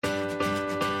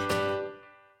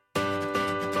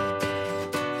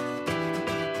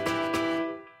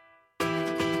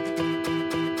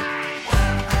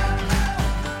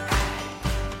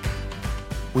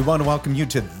We want to welcome you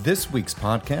to this week's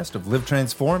podcast of Live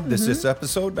Transformed. This is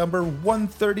episode number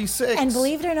 136. And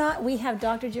believe it or not, we have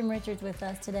Dr. Jim Richards with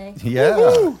us today.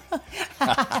 Yeah.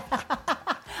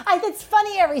 It's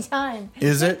funny every time.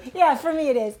 Is it? Yeah, for me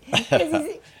it is.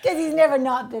 Because he's never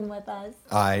not been with us.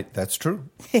 That's true.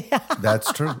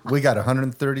 That's true. We got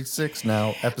 136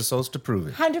 now episodes to prove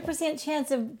it. 100%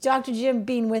 chance of Dr. Jim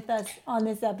being with us on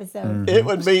this episode. It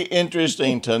would be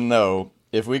interesting to know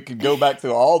if we could go back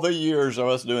through all the years of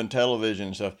us doing television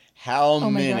and stuff, how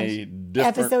many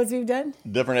different episodes we've done?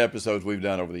 Different episodes we've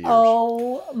done over the years.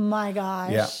 Oh my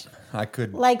gosh. Yeah, I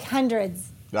could. Like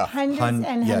hundreds. Yeah. Hundreds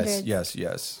and hundreds. Yes.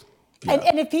 Yeah.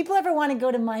 And if people ever want to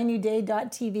go to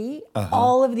mynewday.tv,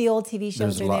 all of the old TV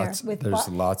shows There's are lots- there. there's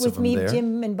lots with of them me, there.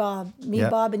 Jim, and Bob. Me, Yeah.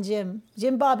 Bob, and Jim.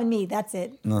 Jim, Bob, and me. That's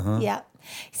it. Yeah.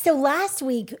 So last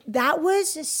week, that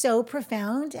was just so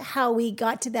profound how we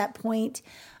got to that point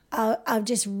of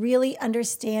just really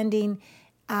understanding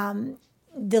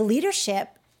the leadership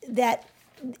that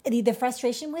the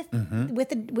frustration with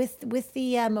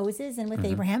the Moses and with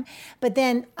Abraham, but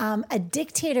then a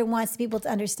dictator wants people to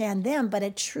understand them, but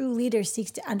a true leader seeks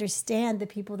to understand the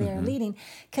people they are leading.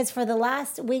 Because for the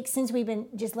last week, since we've been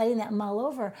just letting that mull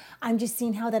over, I'm just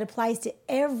seeing how that applies to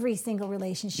every single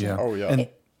relationship. Yeah. Oh, yeah.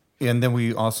 And then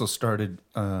we also started,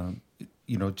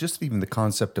 just even the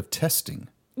concept of testing.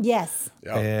 Yes.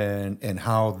 Yeah. And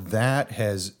how that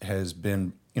has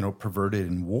been, perverted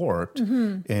and warped.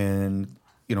 And,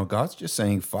 God's just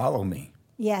saying, follow me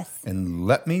Yes. and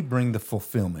let me bring the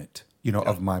fulfillment,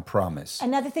 of my promise.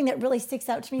 Another thing that really sticks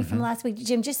out to me from last week,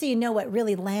 Jim, just so you know what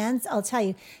really lands, I'll tell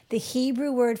you, the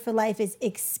Hebrew word for life is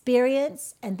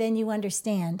experience, and then you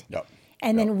understand. Yep.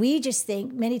 And then we just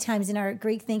think many times in our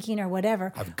Greek thinking or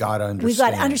whatever, I've got to understand. we've got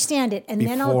to understand it, and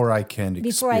before I can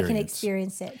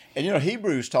experience it. And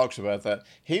Hebrews talks about that.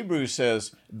 Hebrews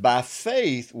says, by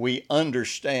faith we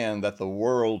understand that the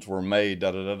worlds were made,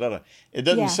 da-da-da-da-da. It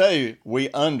doesn't say we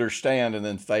understand and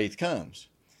then faith comes.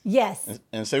 Yes.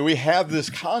 And so we have this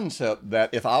concept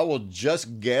that if I will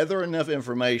just gather enough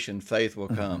information, faith will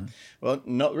come. Well,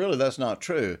 no, really, that's not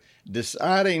true.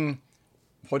 Deciding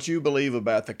what you believe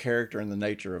about the character and the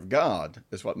nature of God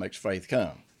is what makes faith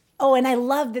come. Oh, and I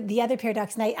love the other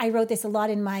paradox, and I wrote this a lot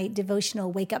in my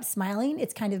devotional, Wake Up Smiling.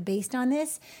 It's kind of based on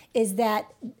this, is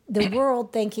that the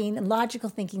world thinking, logical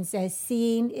thinking says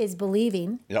seeing is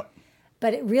believing. Yep.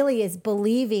 But it really is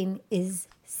believing is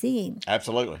seeing.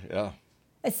 Absolutely, yeah.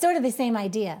 It's sort of the same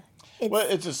idea.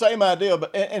 It's the same idea,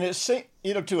 but and it's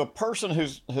to a person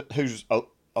who's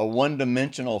a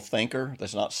one-dimensional thinker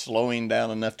that's not slowing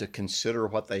down enough to consider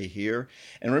what they hear.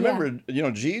 And remember,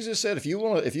 Jesus said if you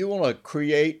want to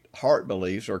create heart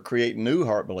beliefs or create new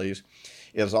heart beliefs,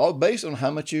 it's all based on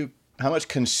how much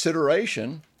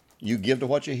consideration you give to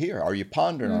what you hear. Are you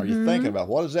pondering? Are you thinking about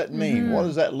what does that mean? What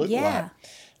does that look like?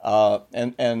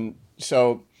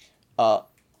 So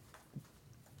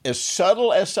as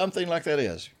subtle as something like that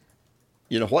is,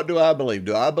 what do I believe?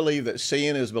 Do I believe that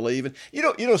seeing is believing?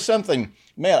 Something,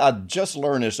 man, I just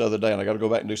learned this the other day, and I got to go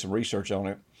back and do some research on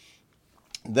it.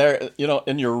 There,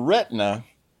 in your retina,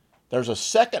 there's a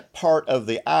second part of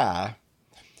the eye,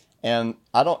 and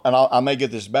I may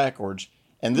get this backwards.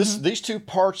 And these two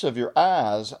parts of your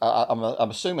eyes, I'm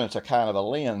assuming it's a kind of a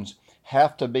lens,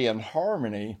 have to be in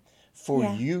harmony for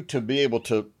you to be able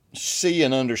to see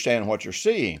and understand what you're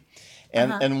seeing.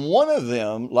 And one of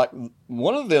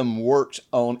them works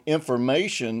on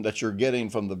information that you're getting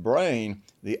from the brain.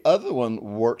 The other one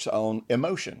works on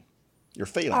emotion, your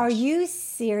feelings. Are you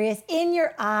serious? In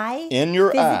your eye? In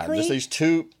your eye. Physically? Just these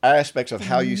two aspects of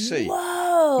how you see.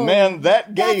 Whoa. Man,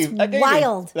 that gave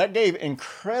wild. That gave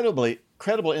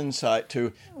incredible insight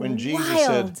to when Jesus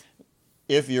said,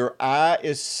 if your eye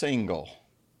is single,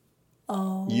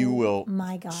 you will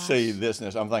see this and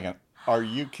this. I'm thinking, are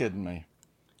you kidding me?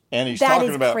 And he's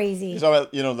talking about crazy. He's talking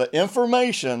about, the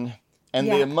information and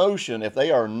the emotion, if they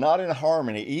are not in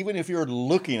harmony, even if you're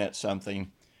looking at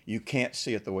something, you can't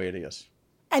see it the way it is.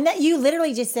 And that you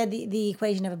literally just said the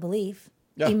equation of a belief.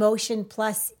 Yeah. Emotion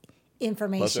plus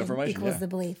information equals the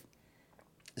belief.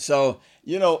 So,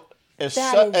 as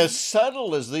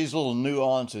subtle as these little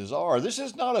nuances are, this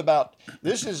is not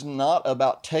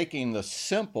about taking the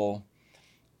simple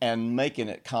and making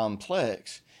it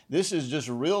complex. This is just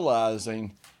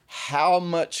realizing how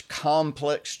much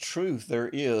complex truth there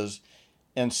is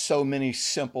in so many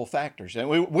simple factors. And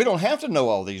we don't have to know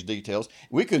all these details.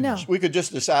 We could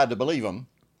just decide to believe them.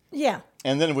 Yeah.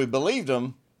 And then if we believed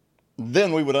them,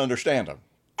 then we would understand them.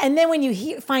 And then when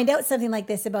you find out something like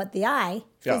this about the eye,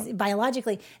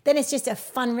 biologically, then it's just a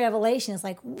fun revelation. It's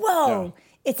like, whoa,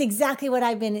 it's exactly what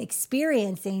I've been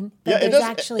experiencing. Yeah,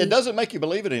 But it doesn't make you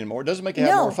believe it anymore. It doesn't make you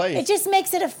have more faith. It just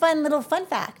makes it a fun little fun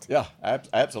fact. Yeah,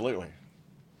 absolutely.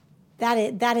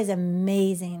 That is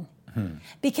amazing.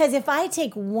 Because if I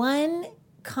take one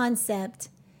concept,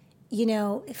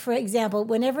 for example,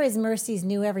 whenever His mercies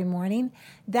new every morning,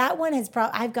 that one has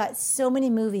I've got so many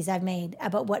movies I've made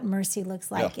about what mercy looks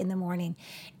like in the morning.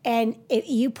 And if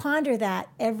you ponder that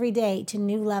every day to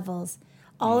new levels,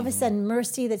 all of a sudden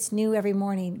mercy that's new every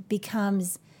morning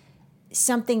becomes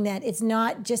something that it's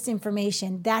not just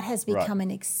information, that has become an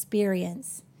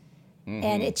experience.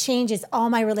 And it changes all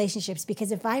my relationships,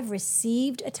 because if I've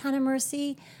received a ton of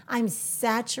mercy, I'm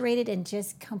saturated and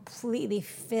just completely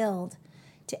filled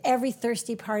to every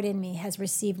thirsty part in me has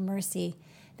received mercy,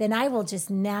 then I will just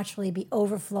naturally be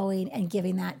overflowing and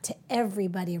giving that to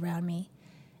everybody around me.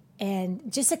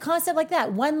 And just a concept like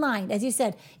that, one line, as you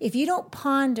said, if you don't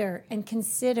ponder and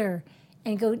consider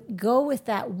and go with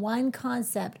that one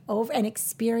concept over and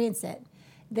experience it,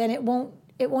 then it won't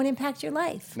impact your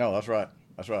life. No, that's right.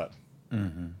 That's right.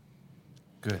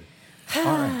 Good. All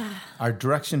right. Our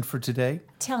direction for today.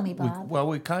 Tell me, Bob.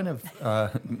 We kind of,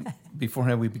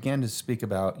 beforehand, we began to speak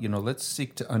about, let's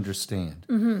seek to understand.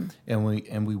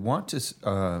 And we want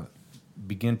to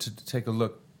begin to take a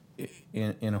look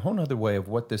in a whole other way of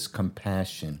what this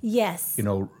compassion,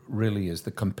 really is,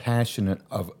 the compassion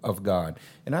of God.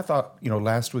 And I thought,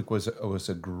 last week was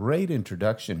a great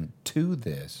introduction to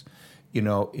this,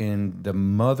 in the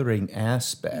mothering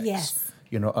aspects. Yes.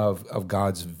 Of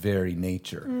God's very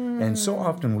nature. And so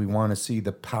often we want to see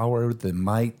the power, the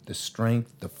might, the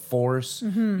strength, the force,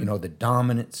 the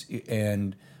dominance,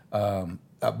 and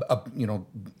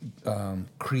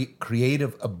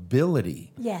creative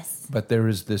ability. Yes. But there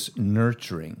is this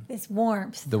nurturing. This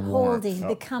warmth, the holding,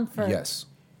 the comfort. Yes.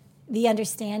 The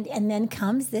understand, and then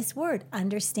comes this word,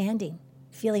 understanding,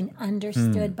 feeling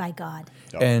understood by God.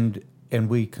 And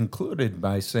we concluded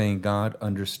by saying God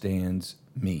understands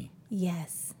me.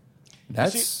 Yes. I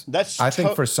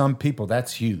think for some people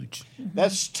that's huge.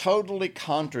 That's totally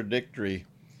contradictory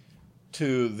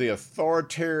to the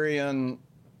authoritarian,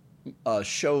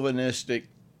 chauvinistic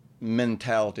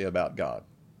mentality about God.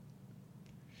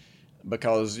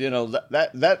 Because,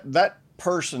 that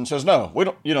person says, no, we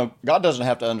don't, God doesn't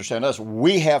have to understand us.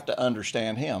 We have to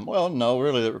understand Him. Well, no,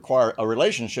 really, a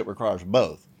relationship requires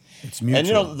both. It's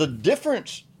mutual. And, the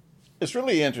difference, it's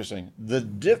really interesting. The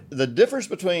difference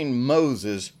between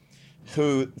Moses,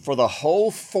 who for the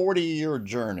whole 40-year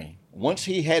journey, once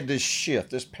he had this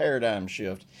shift, this paradigm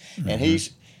shift, and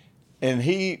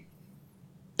he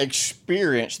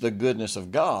experienced the goodness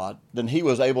of God, then he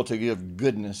was able to give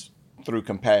goodness through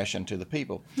compassion to the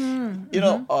people. And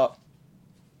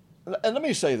let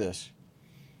me say this.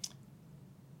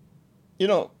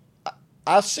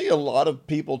 I see a lot of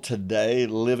people today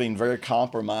living very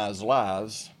compromised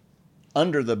lives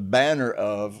under the banner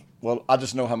of, well, I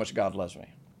just know how much God loves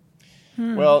me.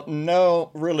 Well,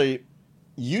 no, really,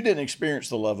 you didn't experience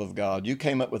the love of God. You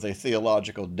came up with a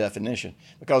theological definition,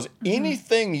 because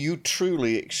anything you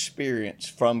truly experience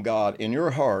from God in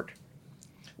your heart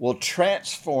will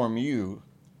transform you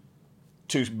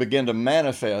to begin to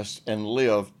manifest and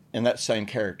live in that same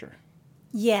character.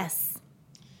 Yes.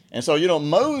 And so,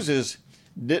 Moses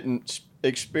didn't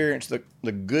experience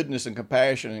the goodness and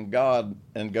compassion in God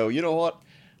and go, you know what,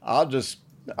 I'm going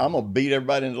to beat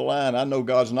everybody into line. I know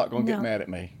God's not going to get mad at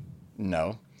me.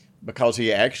 No, because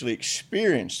he actually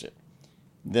experienced it.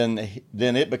 Then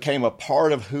it became a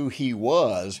part of who he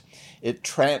was. It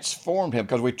transformed him,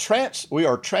 because we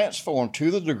are transformed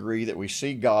to the degree that we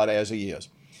see God as he is.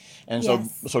 And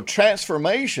so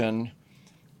transformation,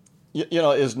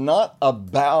 is not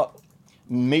about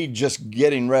me just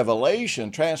getting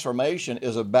revelation. Transformation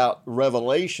is about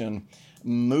revelation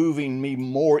moving me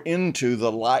more into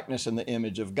the likeness and the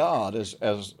image of God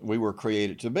as we were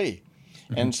created to be.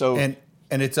 And so, and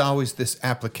it's always this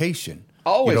application.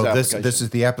 Always application. This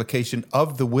is the application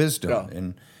of the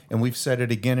wisdom. And we've said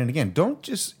it again and again. Don't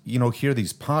just, hear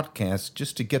these podcasts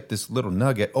just to get this little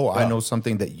nugget. I know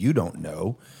something that you don't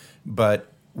know.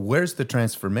 But where's the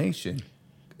transformation?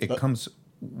 It comes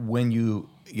when you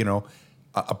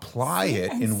apply it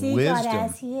in see wisdom. God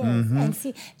as He is, and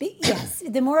see. Yes,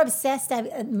 the more obsessed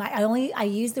I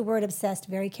use the word obsessed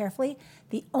very carefully.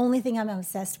 The only thing I'm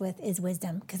obsessed with is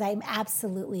wisdom, because I'm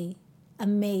absolutely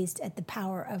amazed at the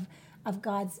power of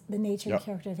God's, the nature and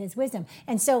character of His wisdom.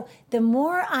 And so the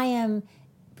more I am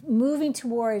moving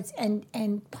towards and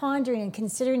pondering and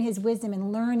considering His wisdom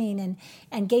and learning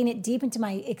and getting it deep into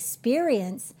my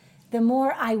experience, the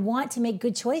more I want to make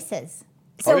good choices.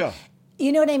 So,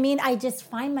 you know what I mean? I just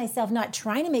find myself not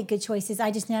trying to make good choices.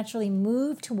 I just naturally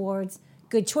move towards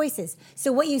good choices.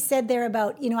 So what you said there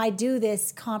about, I do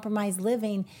this compromised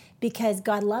living because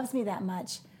God loves me that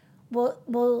much.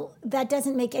 Well, that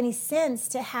doesn't make any sense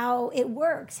to how it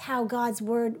works, how God's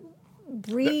word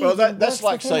breathes. Well, that's that's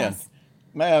like saying,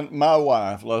 man, my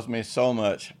wife loves me so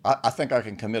much, I think I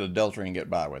can commit adultery and get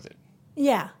by with it.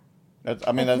 Yeah. That's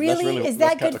really, really is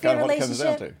that good for a what it comes down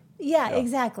relationship? to. Yeah,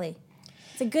 exactly.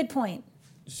 It's a good point.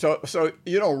 So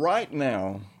right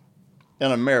now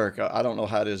in America, I don't know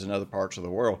how it is in other parts of the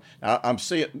world. Now, I'm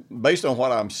seeing, based on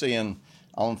what I'm seeing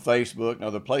on Facebook and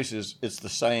other places, it's the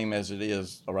same as it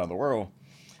is around the world.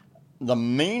 The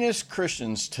meanest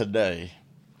Christians today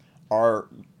are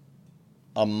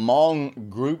among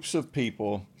groups of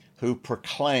people who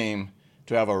proclaim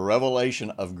to have a revelation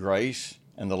of grace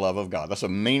and the love of God. That's the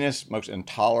meanest, most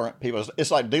intolerant people.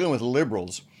 It's like dealing with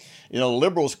liberals.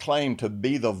 Liberals claim to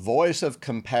be the voice of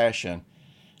compassion,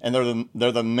 and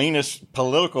they're the meanest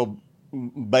political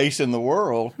base in the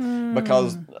world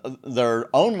because they're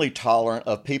only tolerant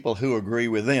of people who agree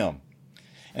with them.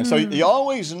 And so you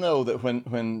always know that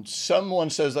when someone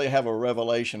says they have a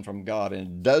revelation from God and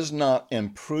it does not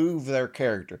improve their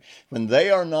character, when they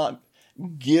are not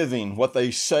giving what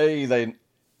they say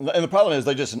and the problem is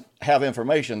they just have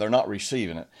information, they're not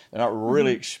receiving it. They're not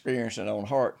really experiencing it on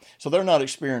heart. So they're not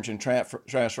experiencing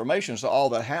transformation. So all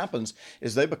that happens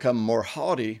is they become more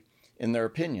haughty in their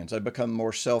opinions. They become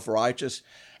more self-righteous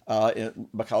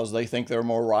because they think they're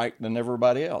more right than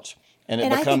everybody else. And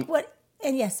then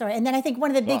I think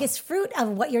one of the biggest fruit of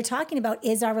what you're talking about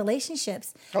is our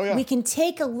relationships. Oh, yeah. We can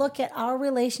take a look at our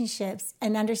relationships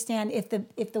and understand if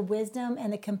the wisdom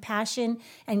and the compassion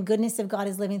and goodness of God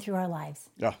is living through our lives.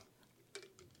 Yeah.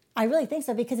 I really think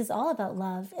so, because it's all about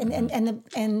love.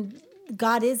 And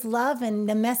God is love, and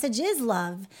the message is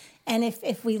love. And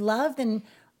if we love, then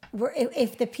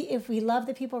if we love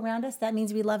the people around us, that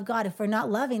means we love God. If we're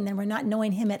not loving, then we're not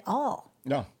knowing Him at all.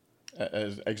 No.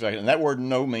 Exactly. And that word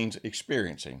know means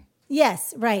experiencing.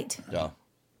 Yes, right. Yeah.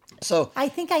 So I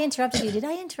think I interrupted you. Did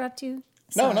I interrupt you?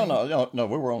 Sorry. No.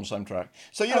 We were on the same track.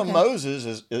 So,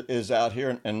 Moses is out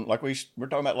here, and like we were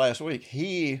talking about last week,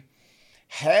 he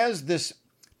has this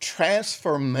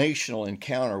transformational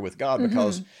encounter with God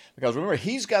because remember,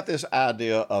 he's got this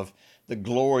idea of the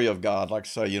glory of God, like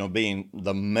say, being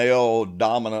the male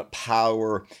dominant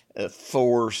power,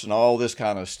 force, and all this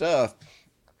kind of stuff.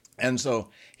 And so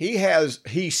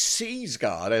he sees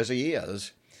God as he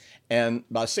is, and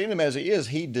by seeing him as he is,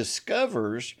 he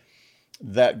discovers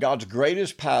that God's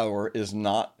greatest power is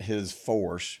not his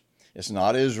force, it's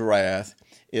not his wrath,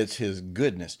 it's his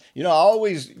goodness.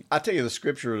 I tell you the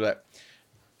scripture that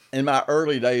in my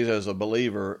early days as a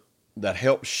believer that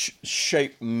helped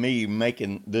shape me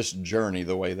making this journey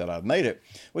the way that I've made it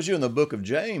was in the book of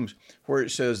James, where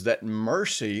it says that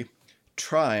mercy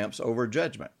triumphs over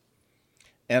judgment.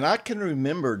 And I can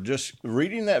remember just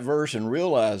reading that verse and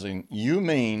realizing you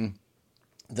mean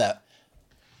that,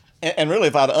 and really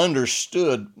if I'd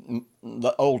understood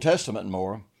the Old Testament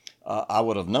more, I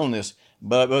would have known this,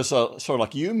 but it was sort of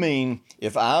like you mean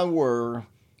if I were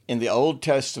in the Old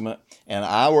Testament and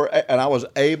I was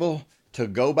able to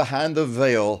go behind the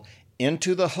veil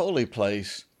into the holy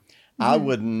place, I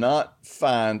would not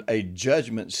find a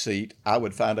judgment seat, I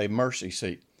would find a mercy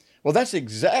seat. Well, that's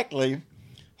exactly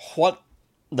what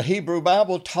the Hebrew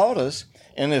Bible taught us,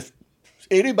 and if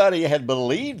anybody had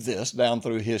believed this down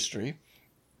through history,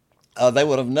 they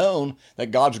would have known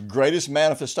that God's greatest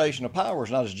manifestation of power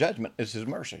is not his judgment, it's his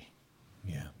mercy.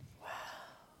 Yeah. Wow.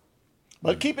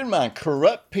 But keep in mind,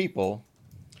 corrupt people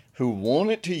who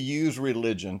wanted to use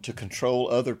religion to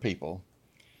control other people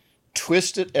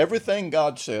twisted everything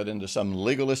God said into some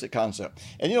legalistic concept.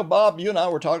 And Bob, you and I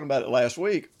were talking about it last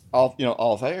week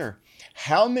off air.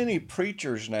 How many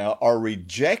preachers now are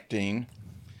rejecting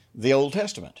the Old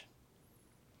Testament?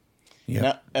 Yeah.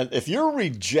 Now, if you're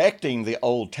rejecting the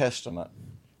Old Testament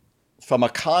from a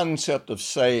concept of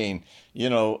saying,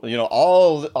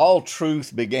 all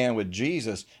truth began with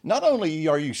Jesus, not only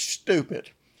are you stupid,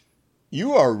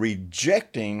 you are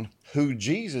rejecting who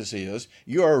Jesus is.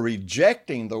 You are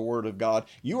rejecting the Word of God.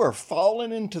 You are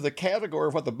falling into the category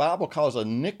of what the Bible calls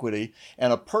iniquity.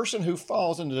 And a person who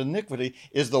falls into iniquity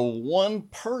is the one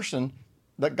person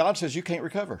that God says you can't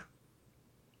recover.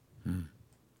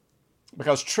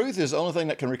 Because truth is the only thing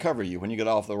that can recover you when you get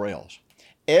off the rails.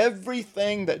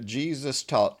 Everything that Jesus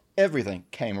taught, everything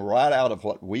came right out of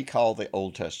what we call the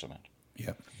Old Testament.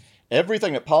 Yep.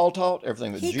 Everything that Paul taught,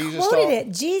 everything that Jesus taught. He quoted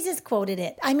it. Jesus quoted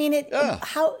it. I mean,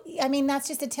 that's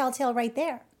just a telltale right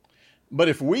there. But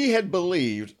if we had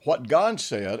believed what God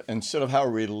said instead of how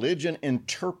religion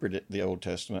interpreted the Old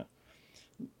Testament,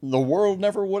 the world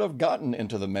never would have gotten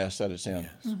into the mess that it's in.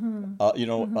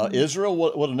 Yes. Israel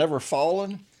would have never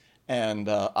fallen. And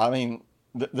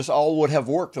this all would have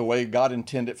worked the way God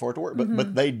intended for it to work.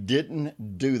 But they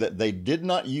didn't do that. They did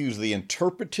not use the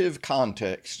interpretive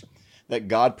context that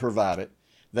God provided.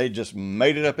 They just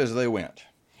made it up as they went.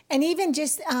 And even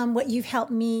just what you've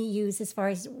helped me use as far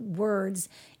as words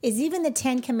is even the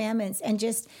 10 Commandments, and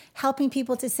just helping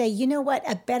people to say, you know what,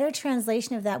 a better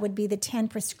translation of that would be the 10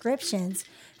 prescriptions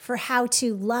for how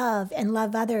to love and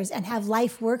love others and have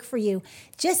life work for you.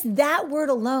 Just that word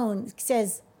alone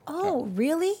says, oh,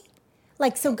 really?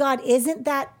 Like, so God isn't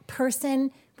that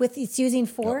person with it's using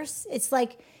force? It's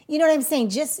like, you know what I'm saying?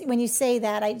 Just when you say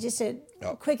that,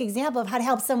 a quick example of how to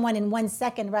help someone in 1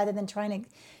 second rather than trying to,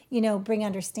 bring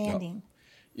understanding.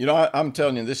 I'm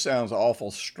telling you, this sounds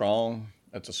awful strong.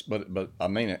 But I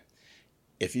mean it.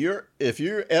 If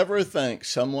you ever think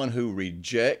someone who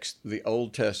rejects the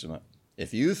Old Testament,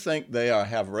 if you think they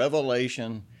have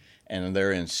revelation and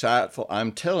they're insightful,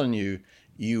 I'm telling you,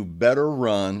 you better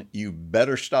run. You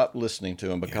better stop listening to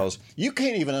them, because you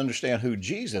can't even understand who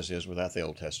Jesus is without the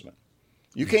Old Testament.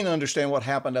 You can't understand what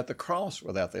happened at the cross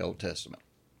without the Old Testament.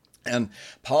 And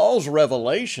Paul's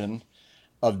revelation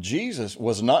of Jesus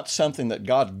was not something that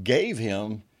God gave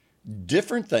him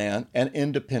different than and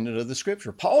independent of the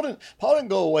Scripture. Paul didn't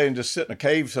go away and just sit in a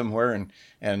cave somewhere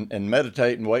and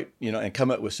meditate and wait, and come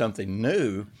up with something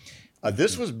new.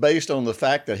 This was based on the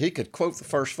fact that he could quote the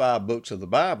first 5 books of the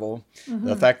Bible,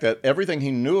 the fact that everything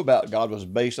he knew about God was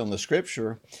based on the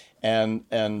Scripture,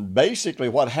 and basically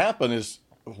what happened is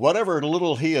whatever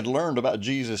little he had learned about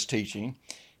Jesus' teaching,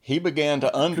 he began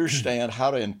to understand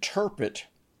how to interpret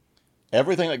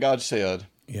everything that God said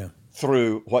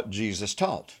through what Jesus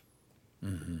taught,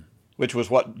 which was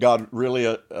what God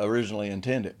really originally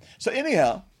intended. So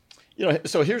anyhow,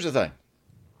 so here's the thing.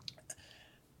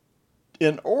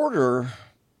 In order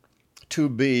to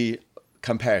be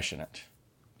compassionate,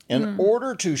 in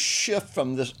order to shift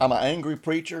from this, I'm an angry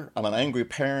preacher, I'm an angry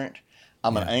parent,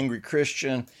 I'm an angry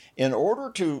Christian. In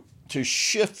order to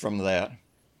shift from that,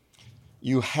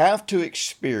 you have to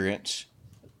experience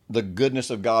the goodness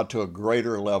of God to a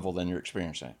greater level than you're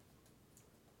experiencing.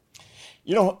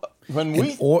 When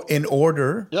we... In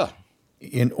order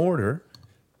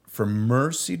for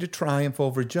mercy to triumph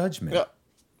over judgment. Yeah,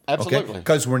 absolutely.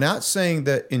 Because we're not saying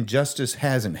that injustice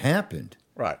hasn't happened.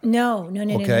 Right. No.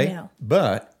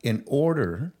 But in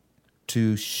order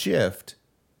to shift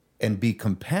and be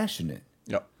compassionate,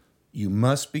 you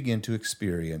must begin to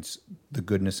experience the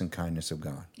goodness and kindness of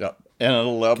God. Yeah, and at a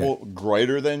level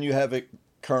greater than you have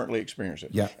currently experienced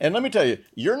it. Yeah. And let me tell you,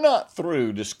 you're not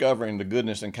through discovering the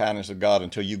goodness and kindness of God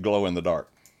until you glow in the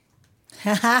dark. So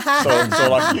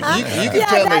like you can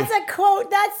tell me. That's a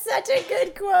quote. That's such a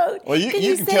good quote. Well, you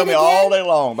can tell me all day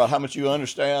long about how much you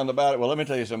understand about it. Well, let me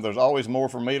tell you something. There's always more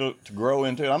for me to grow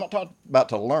into. I'm not talking about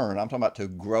to learn. I'm talking about to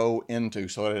grow into,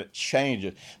 so that it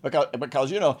changes.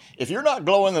 Because if you're not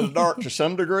glowing in the dark to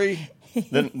some degree,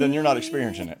 then you're not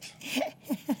experiencing it.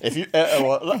 If you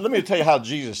let me tell you how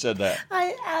Jesus said that.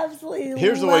 I absolutely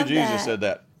Here's the way love Jesus that. said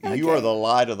that. Okay. You are the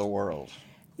light of the world.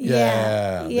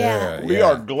 Yeah. We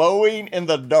are glowing in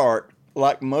the dark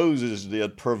like Moses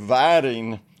did,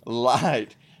 providing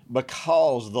light,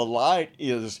 because the light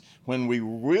is when we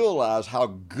realize how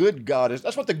good God is.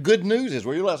 That's what the good news is.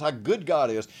 We realize how good God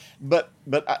is. But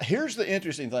here's the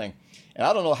interesting thing, and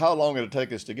I don't know how long it'll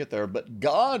take us to get there, but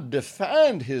God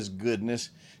defined his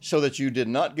goodness so that you did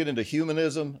not get into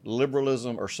humanism,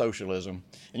 liberalism, or socialism.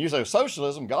 And you say,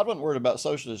 socialism? God wasn't worried about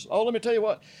socialism. Oh, let me tell you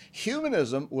what.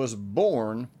 Humanism was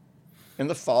born in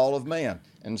the fall of man,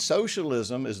 and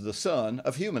socialism is the son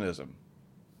of humanism.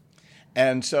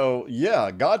 And so,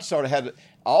 God sort of had,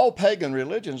 all pagan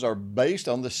religions are based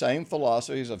on the same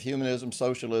philosophies of humanism,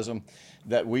 socialism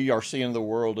that we are seeing in the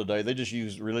world today. They just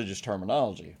use religious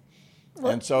terminology.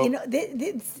 Well, and so,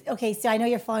 okay, so I know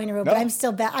you're following the road, but I'm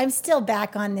still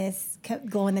back on this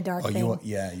glow in the dark thing.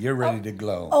 You're ready to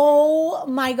glow. Oh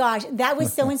my gosh, that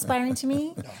was so inspiring to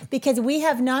me, because we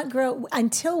have not grown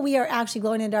until we are actually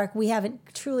glowing in the dark. We haven't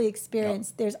truly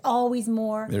experienced. There's always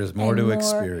more. There's more to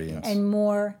experience, and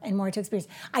more to experience.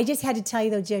 I just had to tell you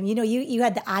though, Jim. You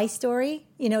had the eye story.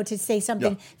 To say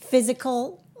something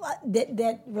physical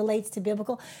that relates to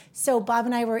biblical. So Bob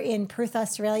and I were in Perth,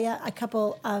 Australia a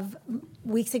couple of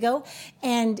weeks ago,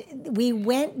 and we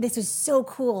went, this was so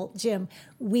cool, Jim.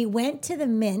 We went to the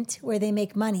Mint where they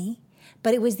make money,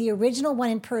 but it was the original one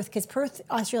in Perth, because Perth,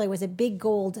 Australia was a big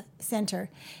gold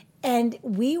center. And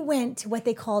we went to what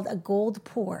they called a gold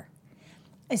pour.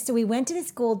 And so we went to this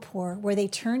gold pour where they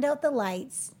turned out the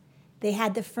lights, They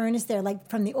had the furnace there, like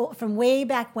from way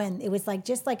back when. It was like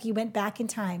just like you went back in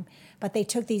time. But they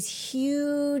took these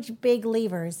huge, big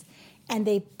levers, and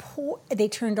they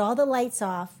turned all the lights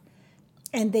off,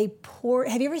 and they poured.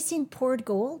 Have you ever seen poured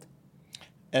gold?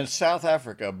 In South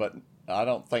Africa, but I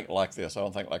don't think like this. I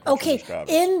don't think like what you're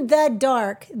describing. In the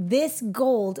dark, this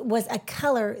gold was a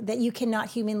color that you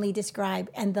cannot humanly describe,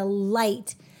 and the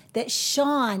light that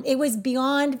shone, it was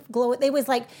beyond glow. It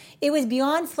was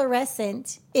beyond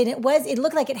fluorescent, and it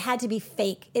looked like it had to be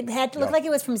fake. It had to look like it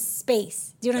was from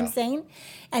space. Do you know what I'm saying?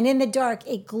 And in the dark,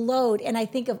 it glowed. And I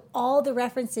think of all the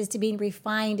references to being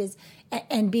refined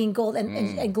and being gold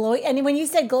and glowing. And when you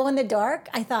said glow in the dark,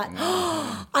 I thought,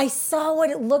 I saw what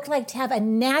it looked like to have a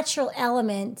natural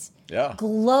element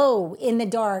glow in the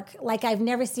dark, like I've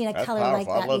never seen a color like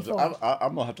that before.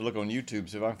 I'm gonna have to look on YouTube,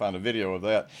 see if I can find a video of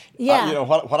that. Yeah.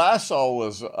 What I saw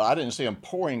was, I didn't see them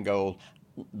pouring gold.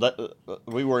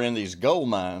 We were in these gold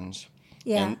mines,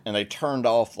 and they turned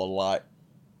off the light,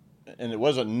 and it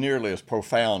wasn't nearly as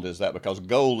profound as that, because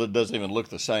gold, it doesn't even look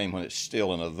the same when it's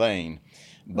still in a vein,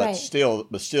 but still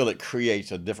it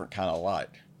creates a different kind of light.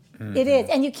 It is,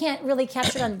 and you can't really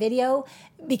capture it on video,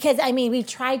 because we've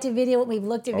tried to video it, we've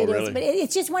looked at videos, really? but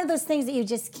it's just one of those things that you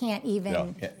just can't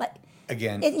even.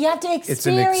 Again, you have to experience it's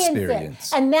an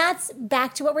experience. it, and that's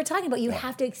back to what we're talking about. You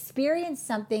have to experience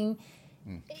something,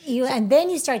 and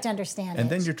then you start to understand it, and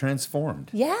then you're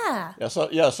transformed. Yeah. So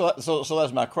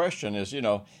that's my question: is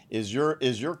is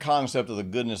your concept of the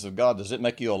goodness of God, does it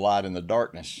make you a light in the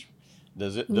darkness?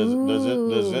 Does it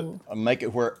make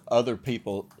it where other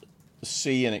people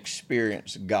see and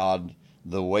experience God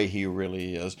the way he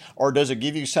really is? Or does it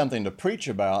give you something to preach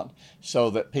about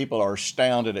so that people are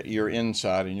astounded at your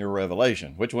insight and your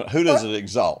revelation? Who does it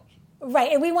exalt?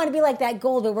 Right, and we want to be like that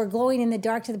gold, but we're glowing in the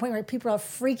dark to the point where people are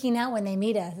freaking out when they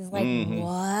meet us. It's like,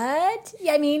 what?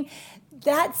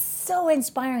 That's so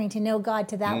inspiring to know God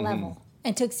to that level,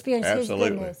 and to experience his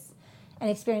goodness and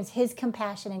experience his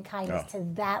compassion and kindness to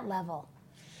that level.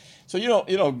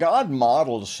 So, God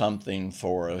models something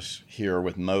for us here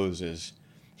with Moses.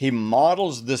 He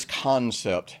models this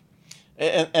concept.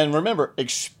 And remember,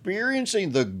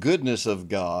 experiencing the goodness of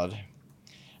God,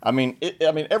 everything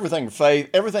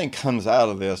comes out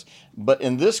of this. But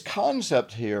in this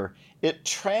concept here, it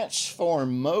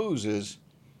transformed Moses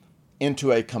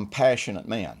into a compassionate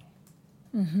man.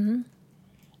 Mm-hmm.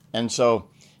 And so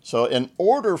in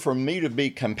order for me to be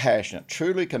compassionate,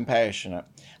 truly compassionate,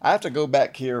 I have to go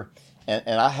back here,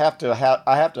 and I have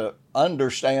to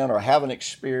understand or have an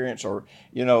experience, or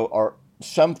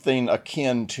something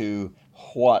akin to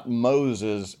what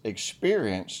Moses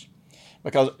experienced,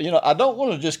 because I don't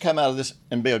want to just come out of this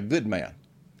and be a good man,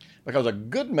 because a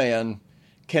good man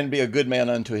can be a good man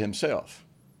unto himself.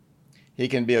 He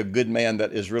can be a good man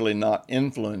that is really not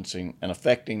influencing and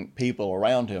affecting people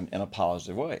around him in a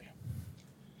positive way.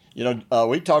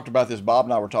 We talked about this. Bob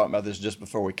and I were talking about this just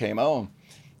before we came on.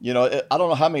 I don't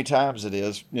know how many times it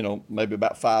is, maybe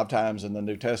about 5 times in the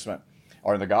New Testament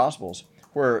or in the Gospels,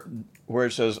 where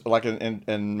it says, like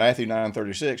in Matthew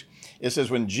 9:36, it says,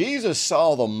 when Jesus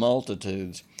saw the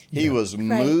multitudes, he was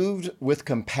moved with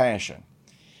compassion.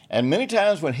 And many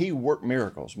times when he worked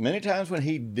miracles, many times when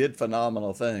he did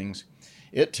phenomenal things,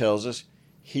 it tells us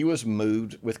he was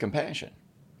moved with compassion.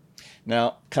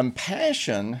 Now,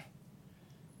 compassion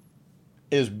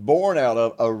is born out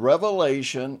of a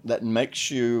revelation that makes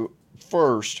you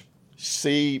first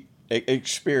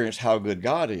experience how good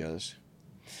God is.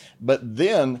 But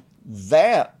then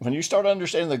when you start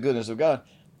understanding the goodness of God,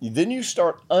 then you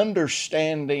start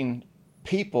understanding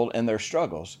people and their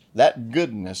struggles, that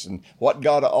goodness and what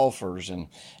God offers. And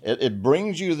it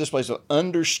brings you to this place of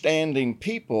understanding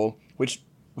people, which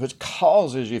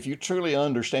causes you, if you truly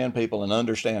understand people and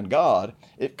understand God,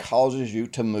 it causes you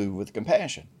to move with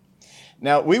compassion.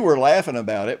 Now, we were laughing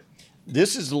about it.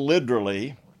 This is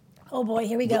literally... Oh, boy,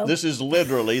 here we go. This is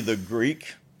literally the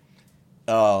Greek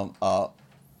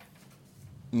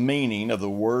meaning of the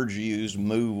words used,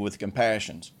 move with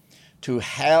compassion. To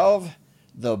have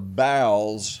the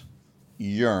bowels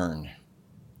yearn.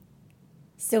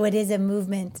 So it is a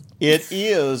movement. It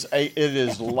is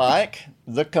like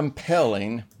the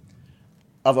compelling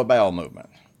of a bowel movement.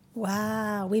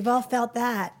 Wow, we've all felt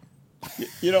that.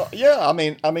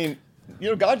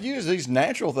 God uses these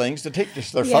natural things to teach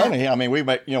us. They're funny. We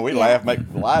laugh, make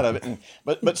light of it.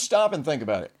 But stop and think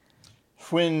about it.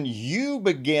 When you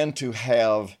begin to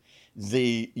have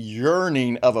the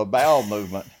yearning of a bowel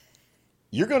movement,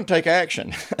 you're going to take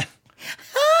action.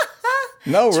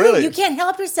 No, True. really. You can't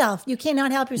help yourself. You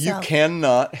cannot help yourself. You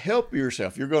cannot help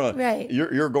yourself. You're going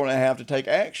to have to take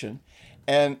action.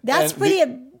 And that's pretty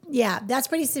Yeah, that's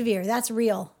pretty severe. That's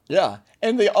real. Yeah.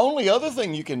 And the only other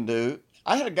thing you can do,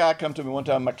 I had a guy come to me one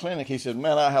time in my clinic. He said,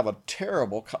 man, I have a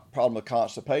terrible problem with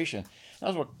constipation. I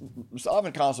was like,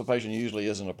 solving constipation usually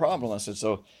isn't a problem. I said,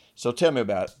 so tell me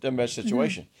about it. Tell me about the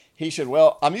situation. He said,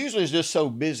 well, I'm usually just so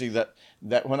busy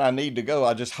that when I need to go,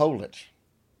 I just hold it.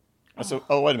 I said,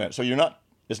 oh, wait a minute. So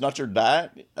it's not your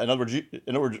diet? In other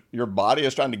words, your body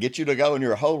is trying to get you to go and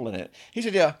you're holding it. He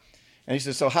said, yeah. And he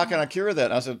said, so how can I cure that?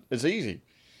 And I said, it's easy.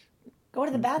 Go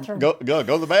to the bathroom. Go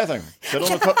to the bathroom.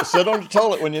 Sit on the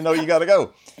toilet when you know you got to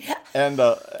go. And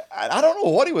I don't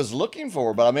know what he was looking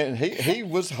for, but I mean, he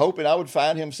was hoping I would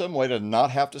find him some way to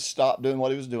not have to stop doing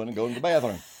what he was doing and go to the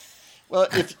bathroom. Well,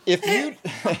 if you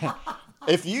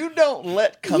if you don't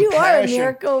let compassion, you are a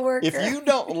miracle worker. If you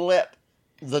don't let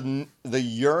the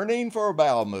yearning for a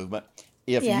bowel movement,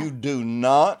 if you do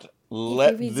not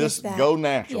let this go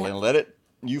naturally and let it,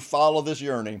 you follow this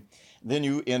yearning, then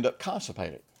you end up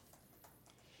constipated.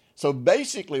 So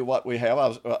basically what we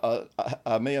have,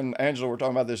 me and Angela were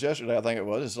talking about this yesterday, I think it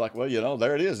was, it's like, well,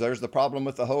 there it is. There's the problem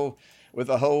with the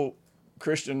whole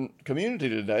Christian community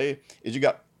today is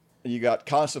you got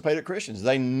constipated Christians.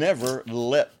 They never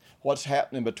let what's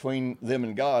happening between them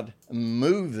and God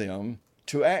move them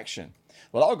to action.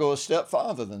 Well, I'll go a step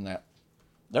farther than that.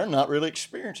 They're not really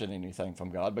experiencing anything from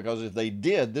God, because if they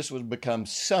did, this would become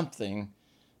something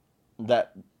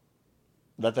that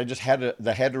they just had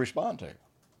to respond to.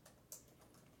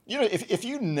 You know, if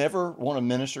you never want to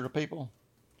minister to people,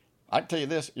 I can tell you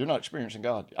this, you're not experiencing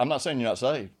God. I'm not saying you're not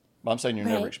saved, but I'm saying you're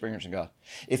never experiencing God.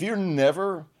 If you're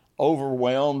never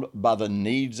overwhelmed by the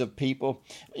needs of people,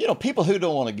 people who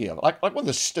don't want to give. Like one of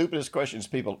the stupidest questions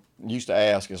people used to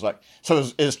ask is like, so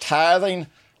is tithing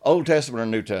Old Testament or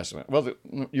New Testament? Well,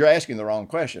 you're asking the wrong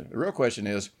question. The real question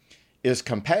is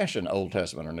compassion Old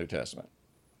Testament or New Testament?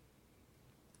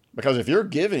 Because if you're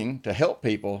giving to help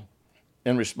people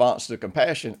in response to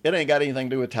compassion, it ain't got anything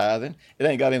to do with tithing. It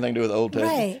ain't got anything to do with the Old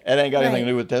Testament. Right. It ain't got anything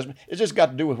to do with the Testament. It's just got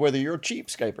to do with whether you're a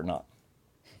cheapskate or not.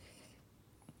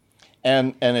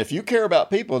 And if you care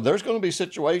about people, there's going to be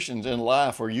situations in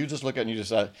life where you just look at it and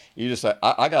you just say,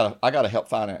 I gotta help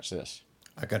finance this.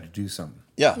 I got to do something.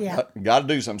 Yeah. Got to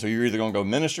do something. So you're either going to go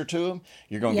minister to them,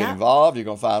 you're going to get involved, you're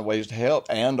going to find ways to help,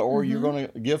 or you're going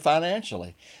to give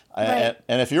financially. Right.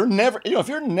 And if you're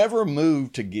never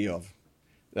moved to give,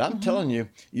 I'm telling you,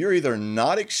 you're either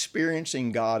not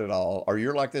experiencing God at all, or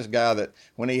you're like this guy that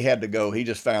when he had to go, he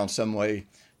just found some way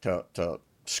to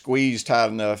squeeze tight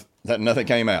enough that nothing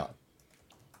came out.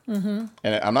 Mm-hmm.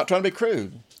 And I'm not trying to be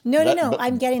crude. No,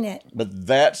 I'm getting it. But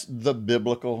that's the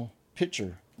biblical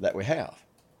picture that we have.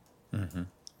 Mm-hmm.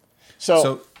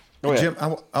 So Jim,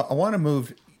 I want to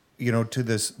move, to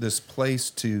this place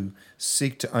to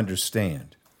seek to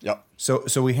understand. Yep.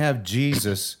 So we have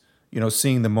Jesus,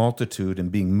 seeing the multitude and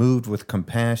being moved with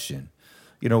compassion.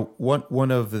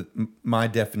 One of my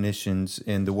definitions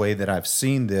in the way that I've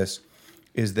seen this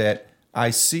is that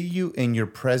I see you in your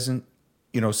present,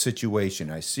 situation.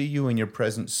 I see you in your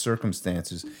present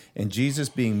circumstances. And Jesus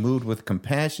being moved with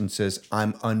compassion says,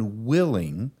 I'm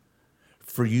unwilling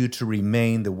for you to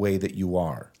remain the way that you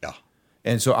are. Yeah.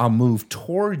 And so I'll move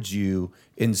towards you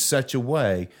in such a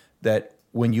way that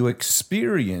when you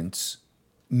experience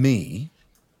me,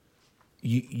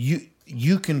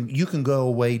 you can go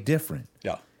away different.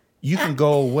 Yeah. You can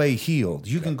go away healed.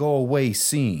 You can go away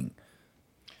seeing.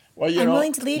 Well,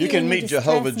 willing to leave you can meet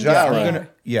Jehovah Jireh.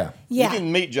 Yeah. You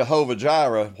can meet Jehovah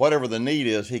Jireh. Whatever the need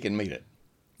is, he can meet it.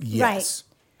 Yes. Right.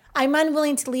 I'm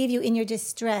unwilling to leave you in your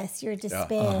distress, your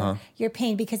despair, your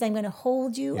pain, because I'm going to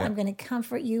hold you. Yeah. I'm going to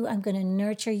comfort you. I'm going to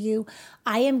nurture you.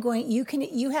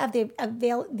 You have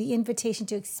the invitation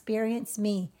to experience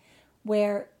me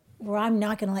where I'm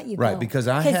not going to let you go. Right, because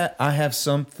I have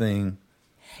something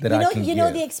that I can give.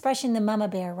 The expression, the mama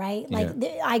bear, right?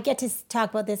 I get to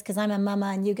talk about this because I'm a mama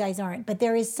and you guys aren't. But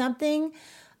there is something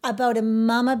about a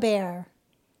mama bear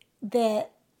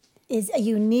that is a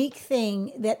unique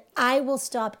thing that I will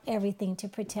stop everything to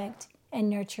protect and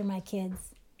nurture my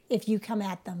kids if you come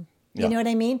at them. You know what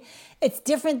I mean? It's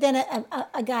different than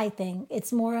a guy thing.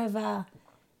 It's more of a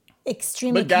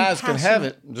extremely But guys can have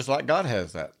it just like God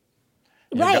has that.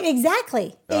 Right,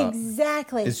 exactly.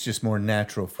 Exactly. It's just more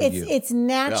natural for you. It's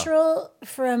natural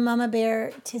for a mama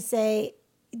bear to say,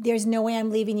 there's no way I'm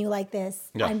leaving you like this.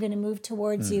 Yeah. I'm going to move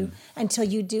towards you until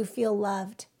you do feel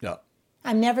loved. Yeah.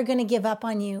 I'm never going to give up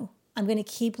on you. I'm going to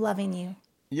keep loving you.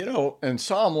 In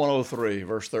Psalm 103,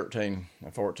 verse 13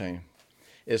 and 14,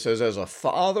 it says, as a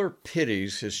father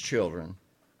pities his children,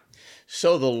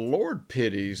 so the Lord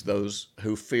pities those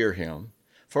who fear him.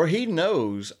 For he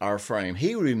knows our frame.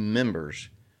 He remembers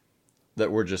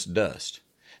that we're just dust.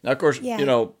 Now, of course,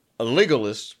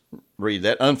 legalists read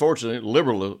that. Unfortunately,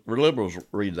 liberals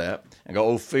read that and go,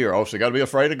 oh, fear. Oh, so you got to be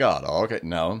afraid of God. Oh, okay,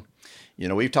 no.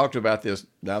 We've talked about this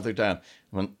down through time.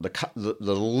 When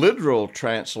the literal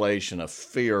translation of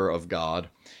fear of God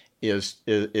is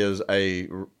a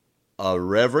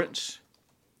reverence,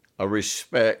 a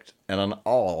respect, and an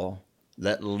awe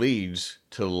that leads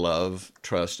to love,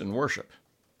 trust, and worship.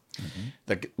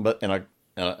 That's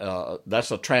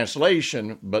a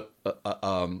translation, but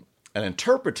an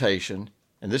interpretation,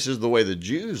 and this is the way the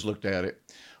Jews looked at it,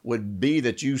 would be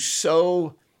that you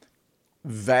so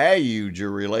valued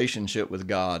your relationship with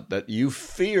God that you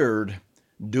feared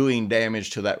doing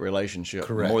damage to that relationship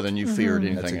more than you feared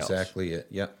anything else. That's exactly it.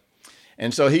 Yep.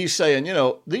 And so he's saying,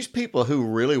 these people who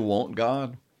really want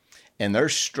God and they're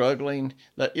struggling,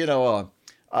 that,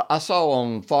 I saw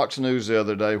on Fox News the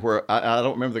other day where I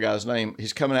don't remember the guy's name.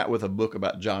 He's coming out with a book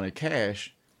about Johnny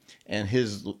Cash and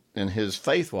his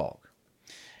faith walk.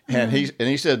 And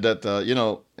he said that,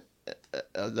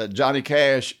 that Johnny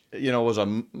Cash, was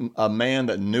a man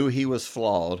that knew he was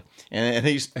flawed. And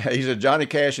he said Johnny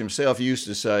Cash himself used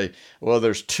to say, well,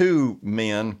 there's two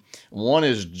men. One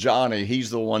is Johnny. He's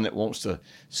the one that wants to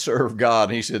serve God.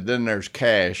 And he said, then there's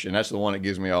Cash, and that's the one that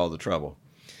gives me all the trouble.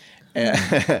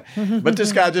 But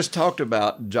this guy just talked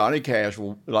about Johnny Cash,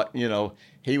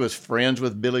 he was friends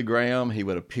with Billy Graham. He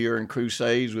would appear in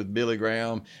crusades with Billy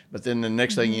Graham. But then the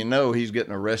next thing you know, he's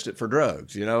getting arrested for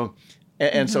drugs,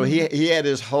 And so he had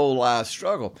his whole life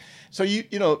struggle. So,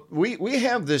 we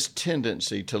have this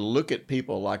tendency to look at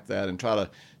people like that and try to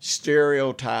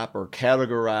stereotype or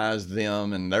categorize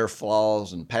them and their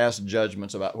flaws and pass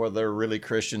judgments about whether they're really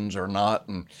Christians or not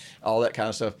and all that kind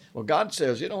of stuff. Well, God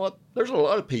says, you know what? There's a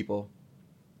lot of people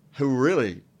who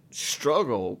really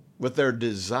struggle with their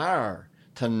desire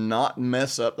to not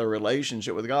mess up their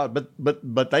relationship with God,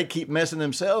 but they keep messing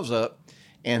themselves up.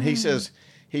 And he says,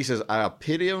 I have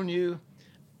pity on you.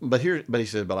 But he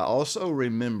said, but I also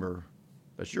remember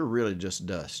that you're really just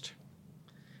dust.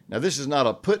 Now, this is not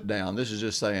a put down. This is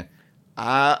just saying,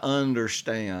 I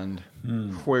understand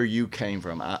where you came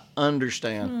from. I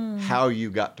understand how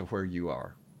you got to where you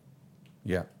are.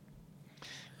 Yeah.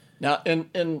 Now,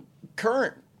 in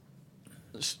current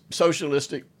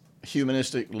socialistic,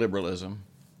 humanistic liberalism,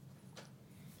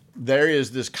 there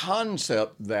is this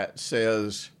concept that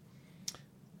says,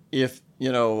 that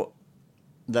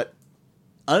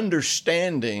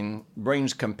understanding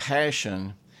brings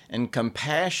compassion, and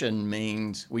compassion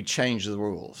means we change the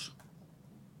rules.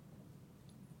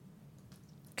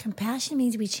 Compassion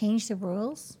means we change the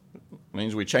rules?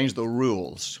 Means we change the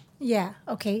rules. Yeah,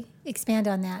 okay. Expand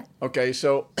on that. Okay,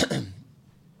 so,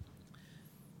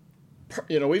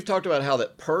 we've talked about how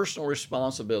that personal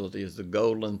responsibility is the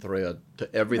golden thread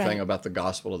to everything about the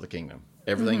gospel of the kingdom,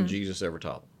 everything Jesus ever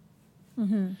taught.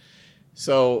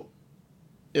 So,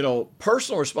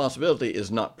 personal responsibility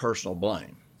is not personal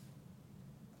blame.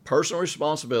 Personal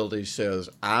responsibility says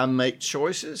I make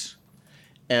choices,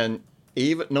 and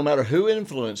even no matter who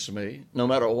influenced me, no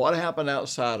matter what happened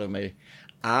outside of me,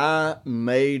 I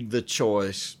made the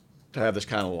choice to have this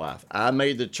kind of life. I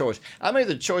made the choice. I made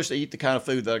the choice to eat the kind of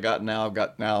food that I got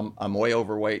now. I'm way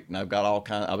overweight, and I've got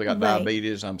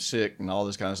diabetes. I'm sick, and all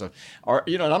this kind of stuff.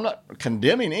 And I'm not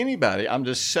condemning anybody. I'm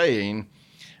just saying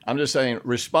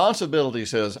responsibility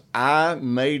says I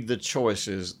made the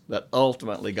choices that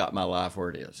ultimately got my life where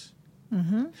it is.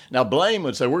 Now, blame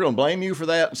would say, we're going to blame you for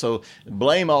that. So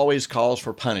blame always calls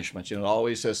for punishment. It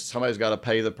always says somebody's got to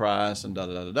pay the price and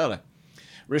da-da-da-da-da.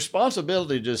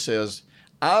 Responsibility just says,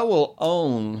 I will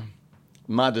own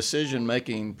my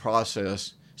decision-making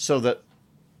process so that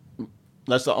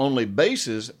that's the only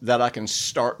basis that I can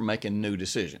start making new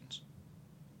decisions.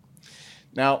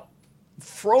 Now,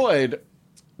 Freudian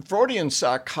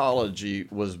psychology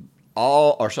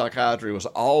psychiatry was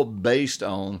all based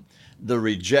on the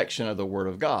rejection of the Word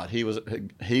of God. He was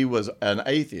an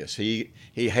atheist. He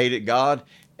hated God,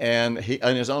 and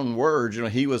in his own words,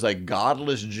 he was a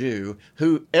godless Jew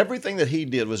who everything that he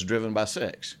did was driven by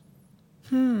sex.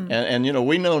 And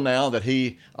we know now that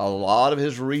a lot of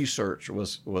his research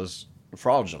was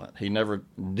fraudulent. He never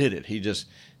did it. He just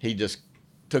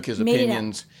took his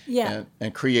opinions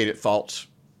and created false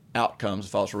outcomes,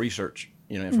 false research,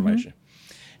 information.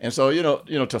 And so,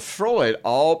 to Freud,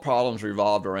 all problems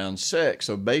revolved around sex.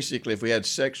 So basically, if we had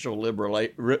sexual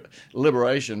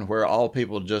liberation where all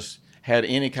people just had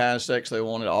any kind of sex they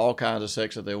wanted, all kinds of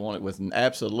sex that they wanted, with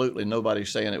absolutely nobody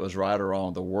saying it was right or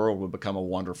wrong, the world would become a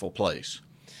wonderful place.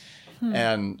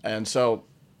 And so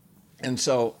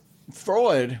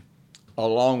Freud,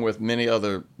 along with many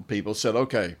other people, said,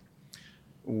 okay,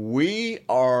 we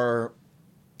are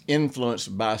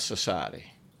influenced by society.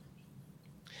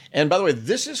 And by the way,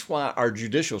 this is why our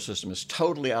judicial system is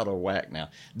totally out of whack now.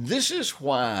 This is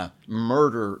why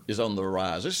murder is on the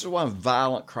rise. This is why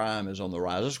violent crime is on the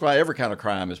rise. This is why every kind of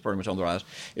crime is pretty much on the rise,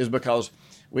 is because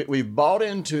we've bought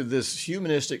into this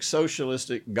humanistic,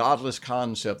 socialistic, godless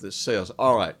concept that says,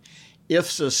 all right,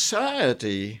 if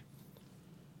society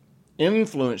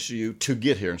influenced you to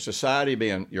get here, and society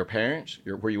being your parents,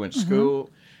 where you went to school,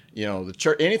 the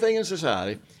church, anything in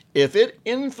society, if it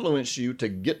influenced you to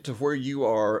get to where you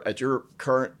are at your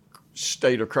current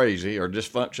state of crazy or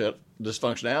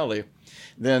dysfunctionality,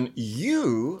 then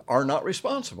you are not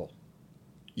responsible.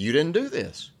 You didn't do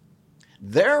this.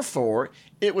 Therefore,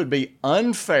 it would be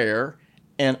unfair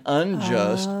and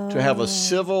unjust to have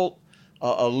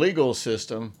a legal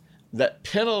system that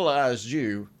penalized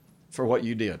you for what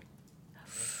you did.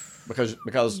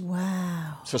 Because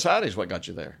wow, society is what got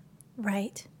you there.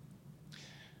 Right.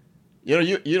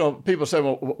 People say,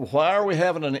 well, why are we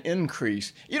having an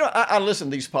increase? I listen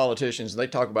to these politicians, they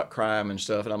talk about crime and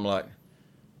stuff, and I'm like,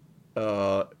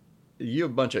 you're a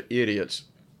bunch of idiots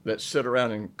that sit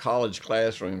around in college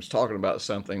classrooms talking about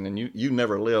something, and you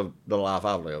never lived the life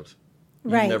I've lived.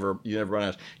 Right. You never run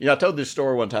out. I told this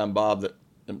story one time, Bob, that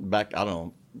back, I don't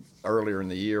know, earlier in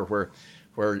the year, where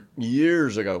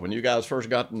years ago, when you guys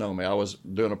first got to know me, I was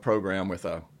doing a program with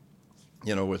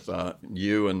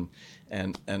you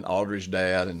and Audrey's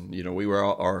dad, and we were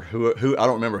or who I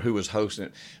don't remember who was hosting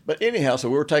it, but anyhow, so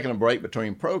we were taking a break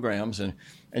between programs, and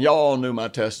y'all all knew my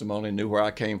testimony, knew where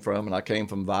I came from, and I came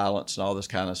from violence and all this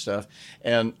kind of stuff,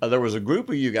 and there was a group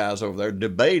of you guys over there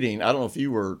debating. I don't know if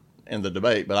you were in the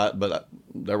debate, but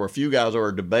there were a few guys that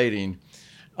were debating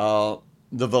the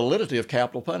validity of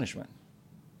capital punishment.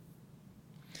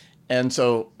 And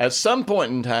so at some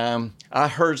point in time, I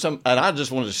heard and I just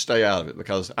wanted to stay out of it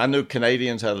because I knew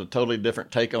Canadians had a totally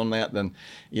different take on that than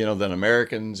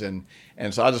Americans. And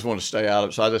so I just wanted to stay out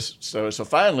of it. So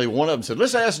finally one of them said,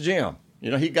 let's ask Jim.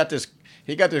 He got this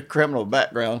criminal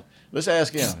background. Let's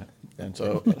ask him. And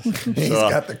so he's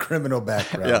got the criminal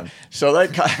background. Yeah. So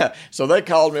they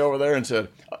called me over there and said,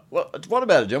 well, what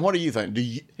about it, Jim? What do you think?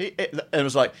 And it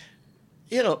was like,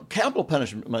 capital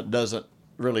punishment doesn't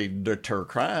really deter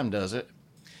crime, does it?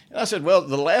 And I said, well,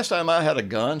 the last time I had a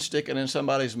gun sticking in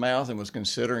somebody's mouth and was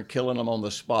considering killing them on the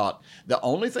spot, the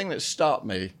only thing that stopped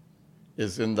me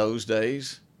is in those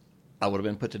days, I would have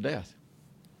been put to death.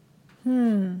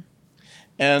 And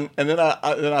then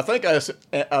I think I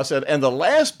said, and the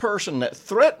last person that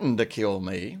threatened to kill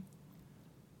me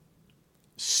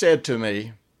said to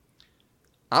me,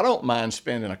 I don't mind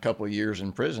spending a couple of years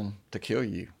in prison to kill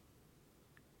you.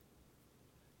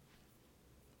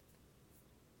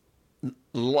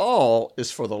 Law is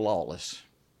for the lawless.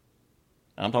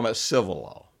 I'm talking about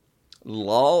civil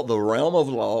law. The realm of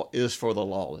law is for the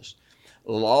lawless.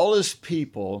 Lawless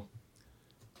people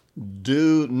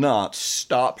do not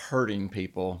stop hurting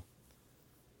people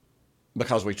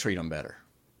because we treat them better.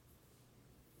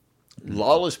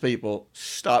 Lawless people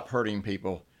stop hurting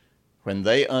people when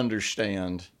they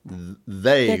understand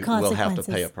they will have to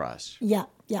pay a price. Yeah,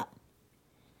 yeah.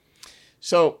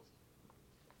 So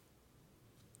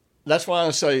that's why I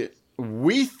say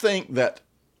we think that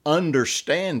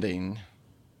understanding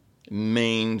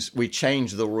means we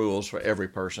change the rules for every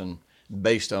person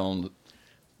based on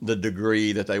the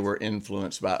degree that they were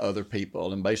influenced by other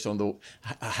people and based on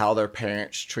how their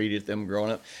parents treated them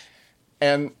growing up.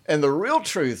 And the real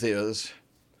truth is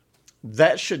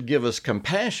that should give us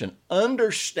compassion.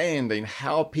 Understanding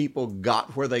how people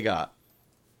got where they got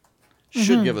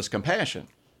should give us compassion.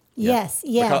 Yes.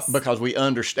 Because we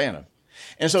understand them.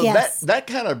 And so that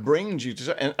kind of brings you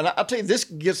to, and I'll tell you,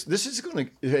 this is going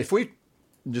to, if we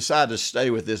decide to stay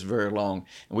with this very long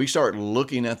and we start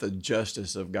looking at the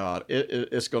justice of God,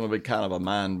 it's going to be kind of a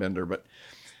mind bender.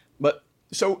 But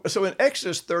so in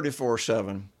Exodus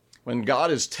 34:7, when God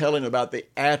is telling about the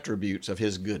attributes of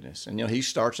his goodness, and he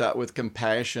starts out with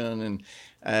compassion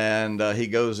and he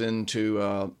goes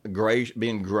into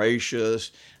being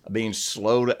gracious, being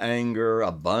slow to anger,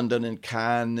 abundant in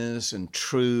kindness and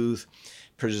truth,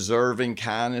 preserving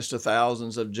kindness to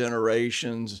thousands of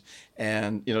generations,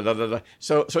 and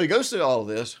So he goes through all of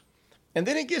this, and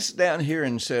then he gets down here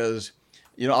and says,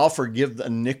 I'll forgive the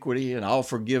iniquity, and I'll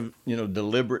forgive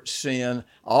deliberate sin.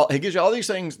 He gives you all these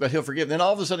things that he'll forgive. Then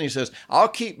all of a sudden he says, I'll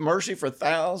keep mercy for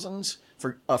thousands,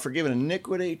 for forgiving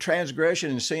iniquity,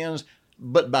 transgression, and sins,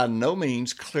 but by no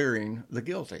means clearing the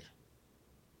guilty.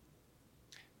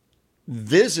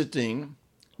 Visiting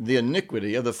the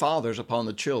iniquity of the fathers upon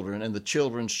the children and the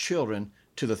children's children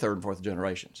to the third and fourth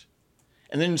generations.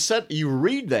 And then you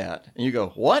read that and you go,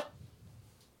 what?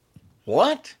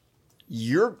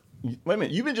 You're wait a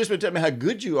minute, you've just been telling me how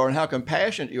good you are and how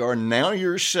compassionate you are. Now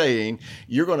you're saying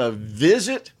you're going to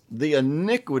visit the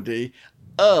iniquity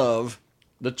of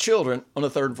the children on the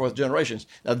third and fourth generations.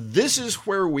 Now, this is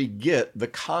where we get the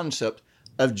concept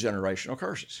of generational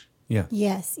curses. Yeah.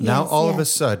 Yes. Now, yes, all of a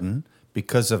yes. sudden,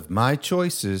 because of my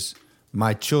choices,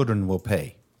 my children will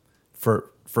pay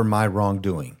for my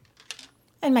wrongdoing.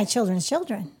 And my children's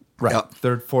children. Right. Yep.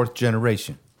 Third, fourth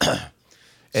generation.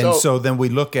 And so then we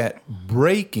look at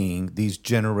breaking these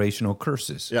generational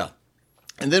curses. Yeah.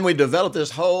 And then we develop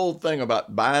this whole thing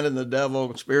about binding the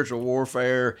devil, spiritual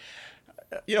warfare.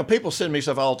 You know, people send me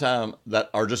stuff all the time that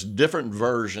are just different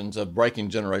versions of breaking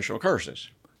generational curses.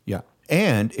 Yeah.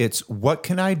 And it's what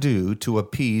can I do to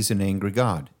appease an angry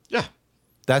God? Yeah.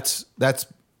 That's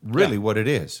really what it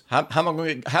is. How am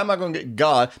I going to get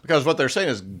God? Because what they're saying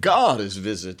is God is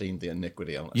visiting the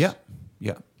iniquity on us. Yeah.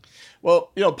 Yeah.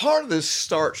 Well, you know, part of this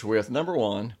starts with, number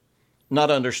one, not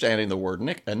understanding the word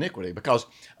iniquity, because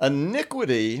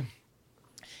iniquity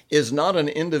is not an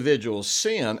individual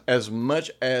sin as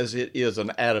much as it is an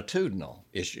attitudinal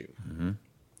issue. Mm-hmm.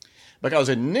 Because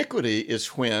iniquity is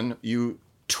when you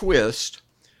twist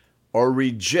or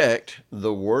reject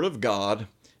the Word of God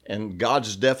and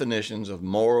God's definitions of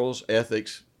morals,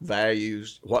 ethics,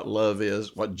 values, what love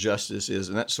is, what justice is,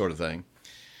 and that sort of thing.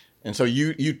 And so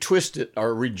you twist it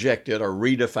or reject it or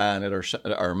redefine it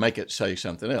or make it say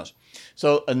something else.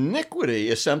 So iniquity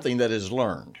is something that is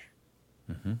learned.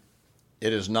 Mm-hmm.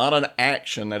 It is not an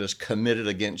action that is committed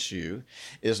against you.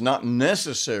 It is not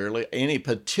necessarily any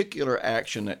particular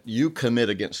action that you commit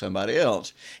against somebody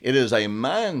else. It is a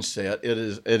mindset. It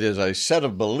is a set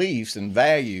of beliefs and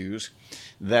values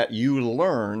that you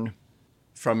learn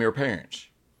from your parents.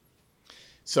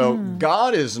 So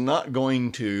God is not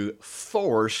going to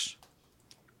force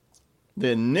the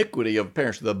iniquity of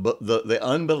parents, the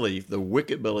unbelief, the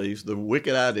wicked beliefs, the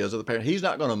wicked ideas of the parents. He's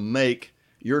not going to make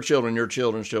your children, your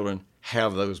children's children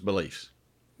have those beliefs.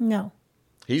 No.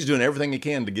 He's doing everything he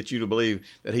can to get you to believe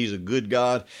that he's a good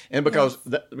God. And because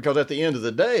at the end of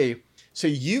the day, see,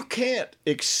 you can't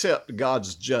accept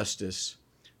God's justice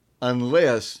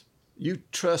unless you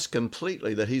trust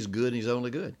completely that he's good and he's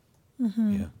only good.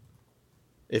 Mm-hmm. Yeah.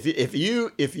 If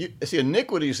you see,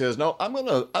 iniquity says, no, I'm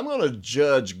gonna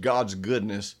judge God's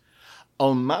goodness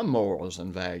on my morals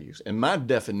and values and my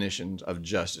definitions of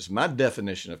justice, my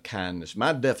definition of kindness,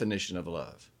 my definition of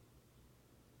love.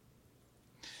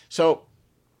 So,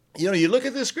 you know, you look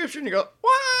at this scripture and you go,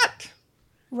 what?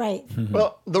 Right.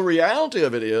 Well, the reality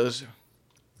of it is,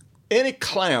 any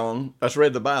clown that's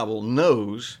read the Bible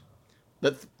knows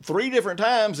that 3 different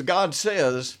times God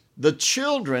says the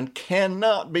children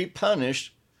cannot be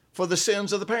punished for the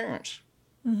sins of the parents.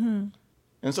 Mm-hmm.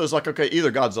 And so it's like, okay,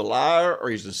 either God's a liar or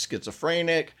he's a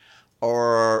schizophrenic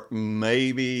or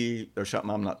maybe there's something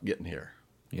I'm not getting here.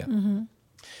 Yeah. Mm-hmm.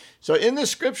 So in this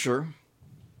scripture,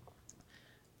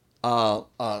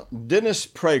 Dennis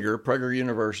Prager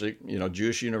University,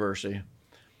 Jewish university,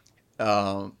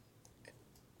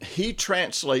 he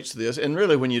translates this, and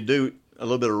really when you do a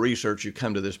little bit of research, you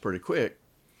come to this pretty quick.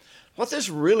 What this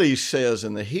really says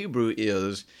in the Hebrew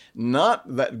is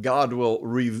not that God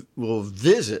will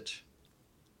visit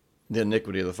the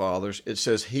iniquity of the fathers. It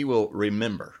says he will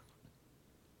remember.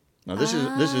 Now this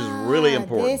is really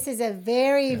important. This is a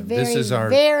very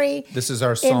This is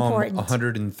our Psalm important.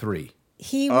 103.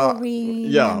 He will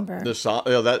remember. Psalm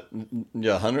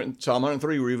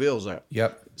 103 reveals that.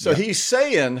 Yep. So he's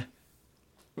saying,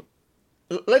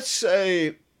 let's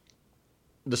say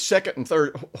the second and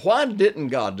third, why didn't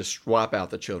God just wipe out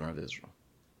the children of Israel?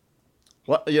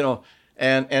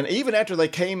 And even after they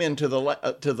came into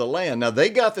the land, now they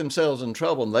got themselves in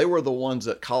trouble, and they were the ones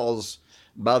that caused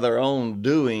by their own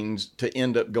doings to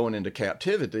end up going into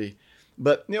captivity.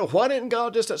 But why didn't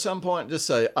God just at some point just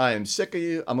say, I am sick of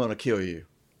you, I'm going to kill you?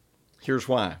 Here's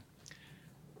why.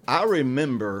 I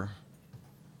remember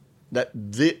that,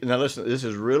 now listen, this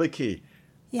is really key.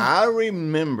 Yeah. I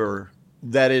remember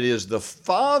that it is the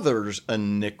father's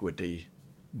iniquity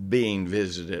being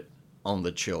visited on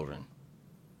the children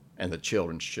and the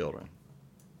children's children.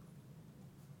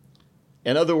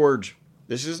 In other words,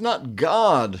 this is not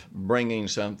God bringing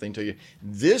something to you.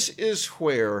 This is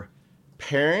where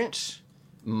parents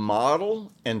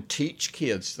model and teach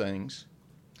kids things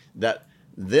that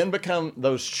then become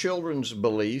those children's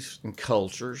beliefs and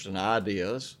cultures and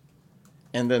ideas,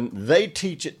 and then they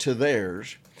teach it to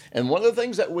theirs. And one of the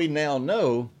things that we now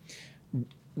know,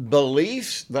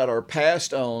 beliefs that are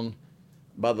passed on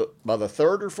by the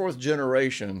third or fourth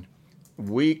generation,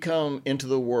 we come into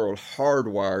the world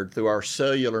hardwired through our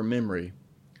cellular memory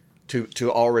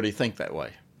to already think that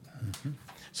way. Mm-hmm.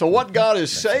 So what God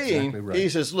is That's saying, exactly right. he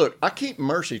says, look, I keep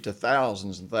mercy to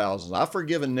thousands and thousands. I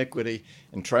forgive iniquity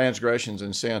and transgressions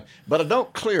and sin, but in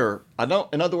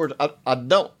other words, I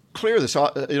don't clear this.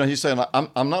 He's saying,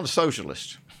 I'm not a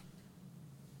socialist.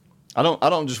 I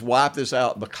don't just wipe this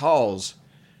out because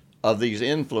of these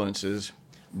influences,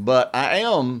 but I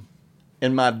am,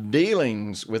 in my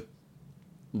dealings with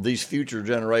these future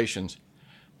generations,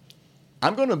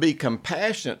 I'm going to be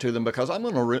compassionate to them because I'm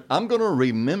going to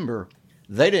remember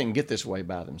they didn't get this way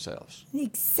by themselves.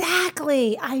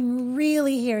 Exactly. I'm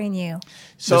really hearing you.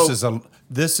 So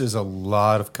this is a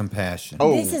lot of compassion.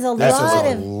 This is a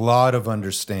lot of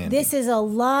understanding. This is a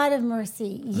lot of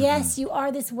mercy. Yes, you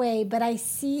are this way, but I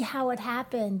see how it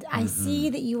happened. I see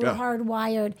that you were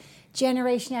hardwired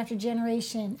generation after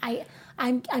generation.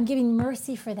 I'm giving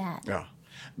mercy for that. Yeah.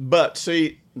 But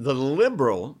see, the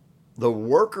liberal, the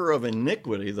worker of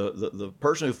iniquity, the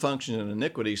person who functions in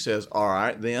iniquity says, all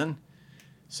right, then,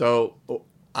 so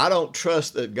I don't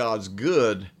trust that God's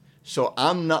good, so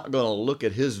I'm not going to look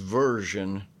at his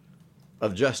version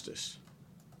of justice.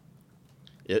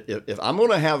 If I'm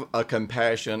going to have a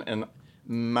compassion, and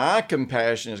my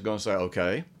compassion is going to say,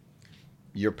 okay,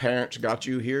 your parents got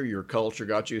you here, your culture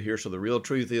got you here, so the real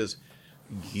truth is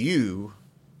you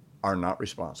are not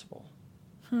responsible.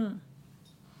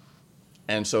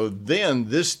 And so then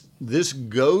this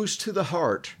goes to the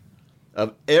heart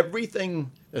of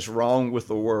everything that's wrong with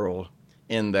the world,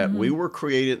 in that we were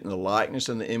created in the likeness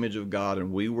and the image of God,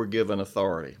 and we were given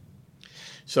authority.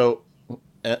 So,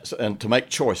 and to make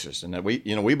choices, and that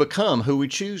we become who we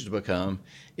choose to become,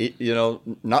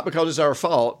 not because it's our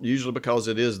fault, usually because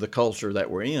it is the culture that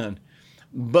we're in.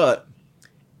 But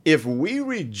if we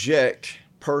reject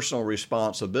personal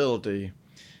responsibility,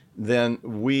 then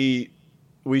we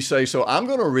say, so I'm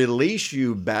going to release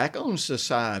you back on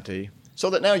society so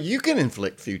that now you can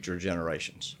inflict future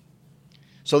generations.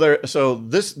 So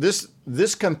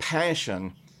this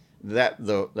compassion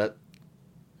that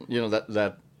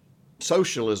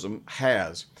socialism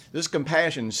has, this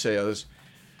compassion says,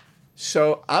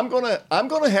 so I'm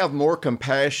gonna have more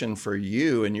compassion for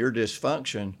you and your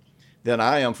dysfunction than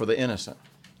I am for the innocent.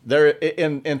 There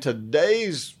in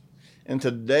today's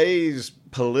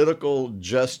political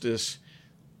justice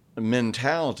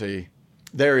mentality,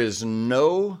 there is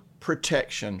no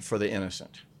protection for the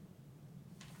innocent.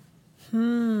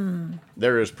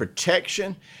 There is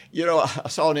protection. I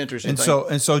saw an interesting thing.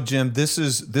 And so, Jim, this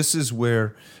is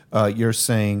where you're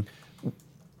saying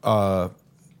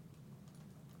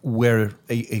where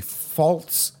a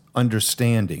false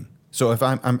understanding. So if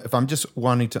I'm just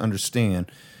wanting to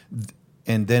understand,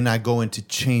 and then I go into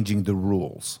changing the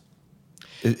rules.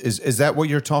 Is that what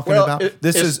you're talking about?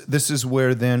 This is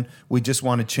where then we just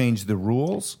want to change the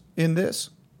rules in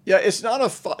this? Yeah, it's not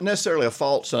necessarily a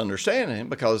false understanding,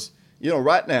 because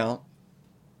right now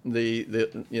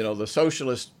the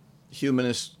socialist,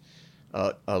 humanist,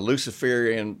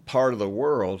 Luciferian part of the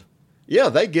world,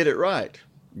 they get it right.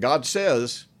 God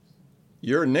says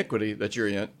your iniquity that you're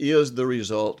in is the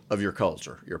result of your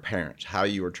culture, your parents, how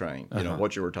you were trained,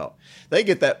 what you were taught. They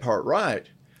get that part right.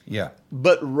 Yeah.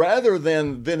 But rather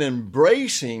than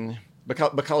embracing,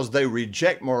 because they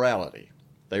reject morality,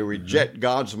 they reject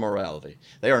God's morality.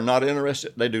 They are not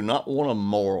interested. They do not want a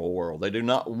moral world. They do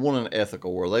not want an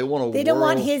ethical world. They want They don't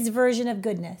want his version of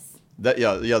goodness.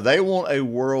 They want a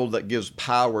world that gives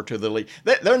power to the elite.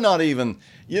 They're not even,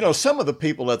 some of the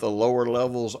people at the lower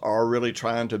levels are really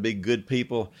trying to be good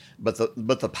people, but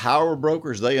the power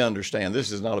brokers, they understand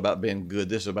this is not about being good.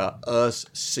 This is about us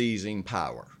seizing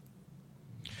power.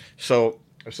 So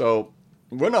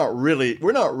we're not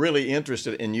really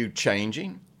interested in you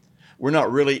changing. We're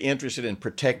not really interested in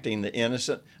protecting the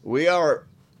innocent. We are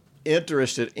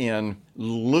interested in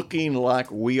looking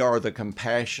like we are the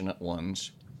compassionate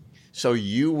ones. So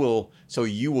you will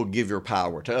give your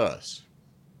power to us.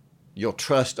 You'll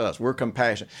trust us. We're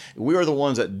compassionate. We are the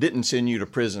ones that didn't send you to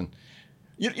prison.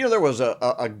 There was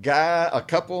a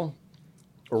couple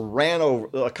ran over.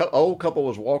 Old couple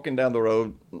was walking down the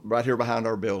road right here behind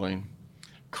our building.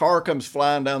 Car comes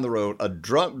flying down the road. A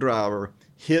drunk driver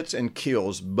hits and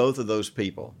kills both of those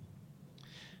people.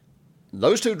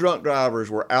 Those two drunk drivers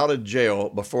were out of jail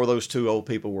before those two old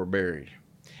people were buried.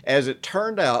 As it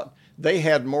turned out, they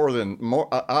had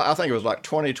I think it was like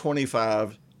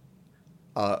 25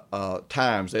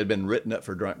 times they had been written up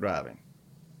for drunk driving.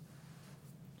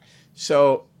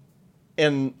 So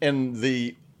in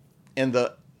the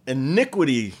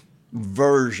iniquity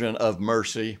version of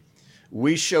mercy,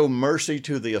 we show mercy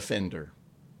to the offender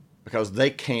because they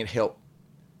can't help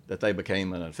that they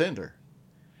became an offender.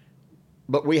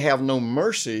 But we have no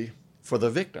mercy for the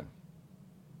victim.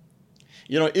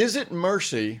 Is it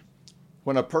mercy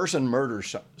when a person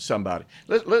murders somebody?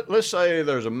 Let's say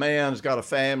there's a man who's got a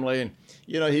family, and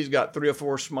he's got 3 or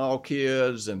 4 small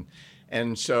kids,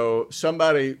 and so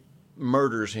somebody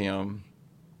murders him.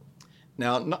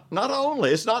 Now, not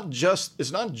only it's not just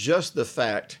the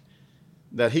fact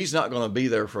that he's not going to be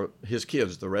there for his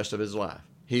kids the rest of his life.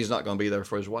 He's not going to be there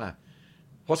for his wife.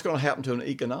 What's going to happen to him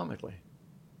economically?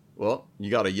 Well,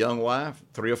 you got a young wife,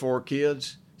 3 or 4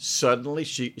 kids. Suddenly,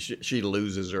 she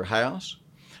loses her house.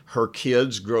 Her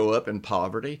kids grow up in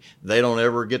poverty. They don't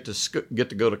ever get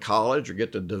to go to college or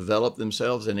get to develop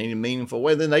themselves in any meaningful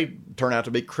way. Then they turn out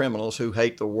to be criminals who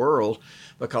hate the world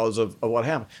because of what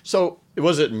happened. So,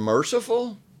 was it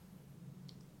merciful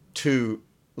to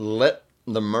let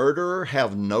the murderer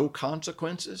have no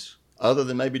consequences other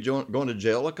than maybe going to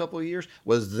jail a couple of years?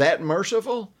 Was that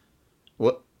merciful?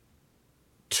 What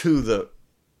to the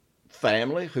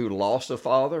family who lost a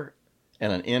father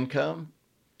and an income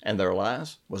and their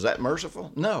lives? Was that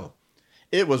merciful? No.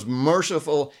 It was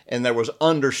merciful, and there was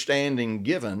understanding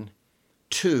given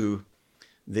to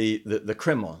the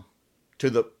criminal, to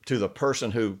the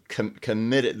person who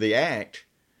committed the act,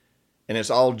 and it's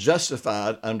all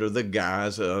justified under the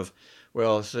guise of,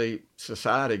 well, see,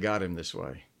 society got him this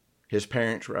way. His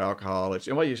parents were alcoholics,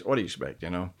 and what do you expect,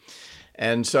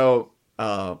 And so,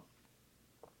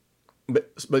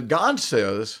 but God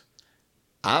says,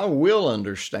 I will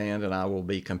understand and I will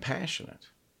be compassionate.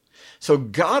 So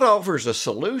God offers a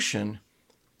solution,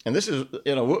 and this is,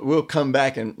 we'll come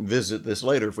back and visit this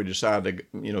later if we decide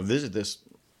to, visit this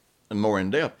more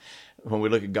in depth when we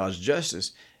look at God's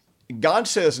justice. God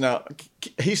says now,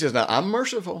 I'm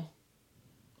merciful.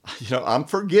 I'm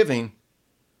forgiving,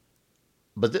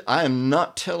 but I am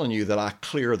not telling you that I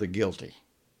clear the guilty.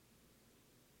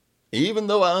 Even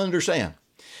though I understand.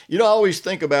 I always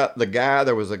think about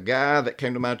there was a guy that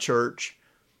came to my church,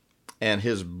 and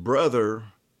his brother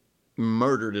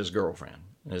murdered his girlfriend.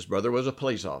 And his brother was a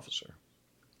police officer.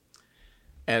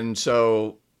 And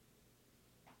so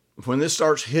when this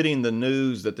starts hitting the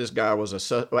news that this guy was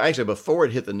actually before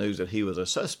it hit the news that he was a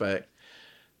suspect,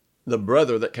 the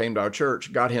brother that came to our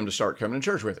church got him to start coming to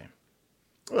church with him.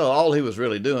 Well, all he was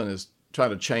really doing is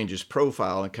trying to change his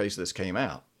profile in case this came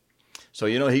out. So,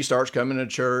 he starts coming to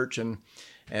church, and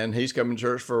he's coming to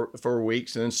church for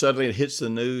weeks, and then suddenly it hits the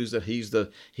news that he's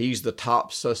the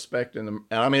top suspect and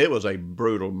it was a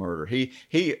brutal murder. He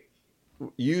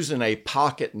using a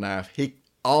pocket knife, he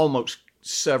almost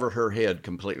severed her head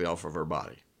completely off of her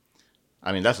body.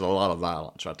 That's a lot of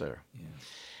violence right there. Yeah.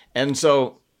 And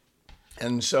so,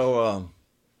 I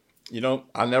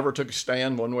never took a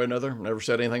stand one way or another, never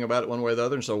said anything about it one way or the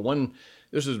other. And so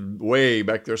this is way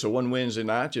back there. So one Wednesday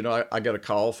night, I got a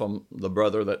call from the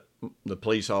brother the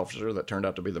police officer that turned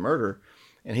out to be the murderer.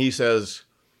 And he says,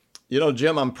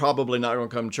 Jim, I'm probably not going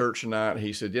to come to church tonight.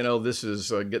 He said, this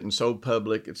is getting so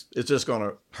public. It's just going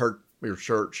to hurt your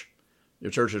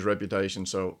church's reputation.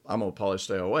 So I'm going to probably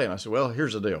stay away. And I said, well,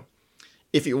 here's the deal.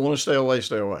 If you want to stay away,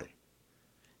 stay away.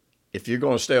 If you're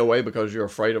going to stay away because you're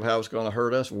afraid of how it's going to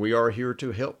hurt us, we are here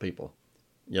to help people.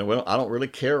 I don't really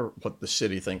care what the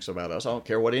city thinks about us. I don't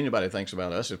care what anybody thinks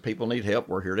about us. If people need help,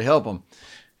 we're here to help them.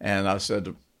 And I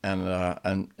said,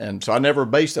 and so I never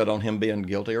based that on him being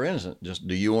guilty or innocent. Just,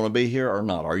 do you want to be here or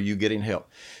not? Are you getting help?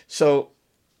 So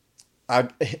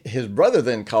his brother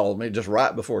then called me just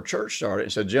right before church started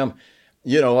and said, Jim,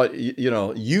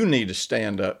 you need to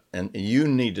stand up and you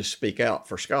need to speak out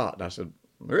for Scott. And I said,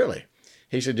 really?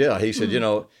 He said, yeah. He said,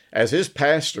 as his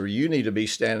pastor, you need to be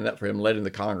standing up for him, letting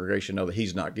the congregation know that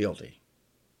he's not guilty.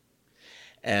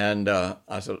 And I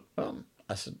said,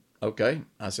 okay.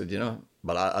 I said,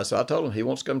 but I told him he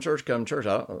wants to come to church.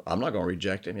 I'm not going to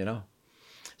reject him,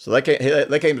 So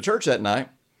they came to church that night,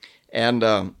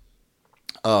 and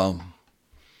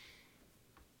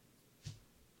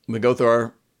we go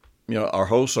through our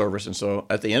whole service. And so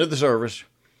at the end of the service,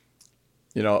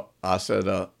 I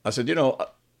said,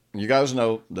 you guys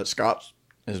know that Scott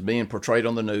is being portrayed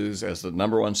on the news as the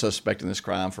number one suspect in this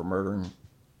crime for murdering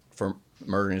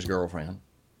his girlfriend.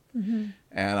 Mm-hmm.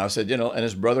 And I said, and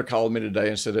his brother called me today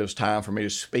and said it was time for me to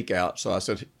speak out. So I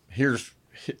said,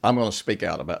 I'm going to speak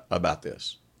out about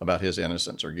this, about his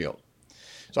innocence or guilt.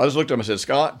 So I just looked at him and said,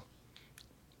 Scott,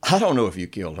 I don't know if you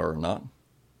killed her or not.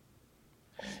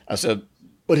 I said,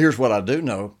 but here's what I do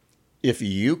know. If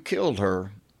you killed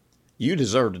her, you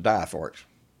deserve to die for it,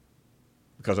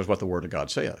 because that's what the Word of God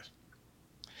says.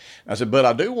 I said, but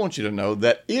I do want you to know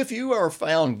that if you are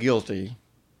found guilty,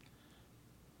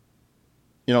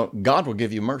 God will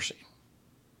give you mercy.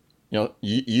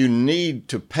 You need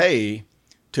to pay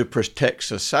to protect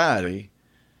society,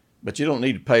 but you don't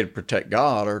need to pay to protect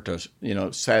God or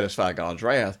to, satisfy God's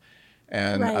wrath.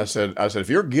 And Right. I said, if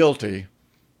you're guilty,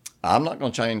 I'm not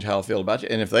going to change how I feel about you.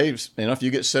 And if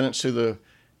you get sentenced to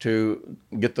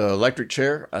get the electric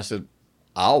chair, I said,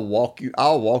 I'll walk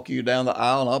you down the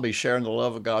aisle, and I'll be sharing the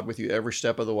love of God with you every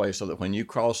step of the way, so that when you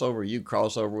cross over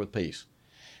with peace.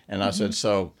 And I said,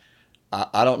 so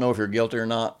I don't know if you're guilty or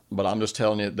not, but I'm just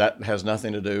telling you that has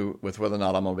nothing to do with whether or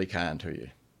not I'm going to be kind to you.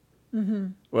 Mm-hmm.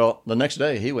 Well, the next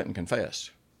day he went and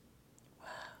confessed. Wow.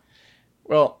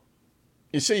 Well,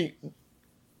 you see,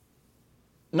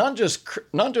 not just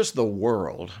the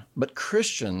world, but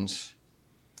Christians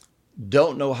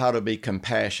don't know how to be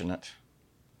compassionate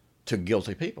to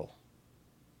guilty people.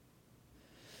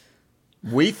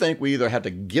 We think we either have to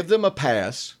give them a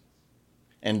pass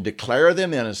and declare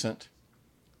them innocent,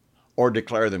 or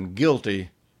declare them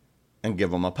guilty and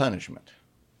give them a punishment.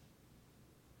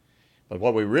 But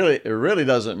it really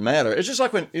doesn't matter. It's just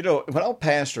like when I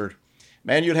pastored,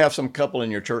 man, you'd have some couple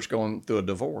in your church going through a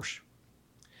divorce.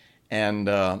 And,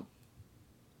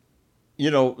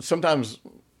 sometimes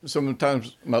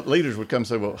my leaders would come and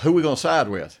say, well, who are we going to side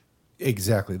with?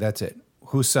 Exactly. That's it.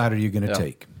 Whose side are you going to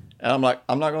take? And I'm like,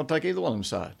 I'm not going to take either one of them's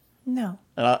side. No.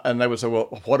 And they would say,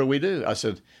 well, what do we do? I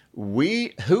said,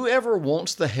 whoever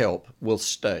wants the help will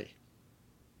stay.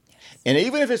 Yes. And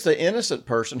even if it's the innocent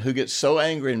person who gets so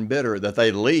angry and bitter that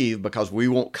they leave because we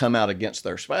won't come out against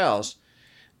their spouse,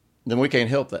 then we can't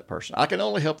help that person. I can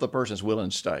only help the person who's willing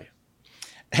to stay.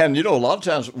 And, a lot of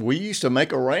times we used to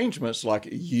make arrangements like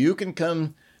you can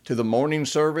come to the morning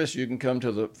service, you can come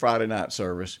to the Friday night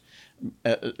service,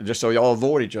 just so y'all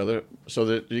avoid each other so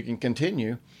that you can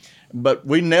continue. But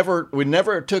we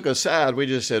never took a side. We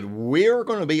just said, we're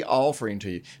going to be offering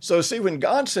to you. So see, when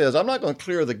God says, I'm not going to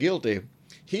clear the guilty,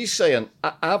 he's saying,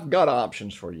 I've got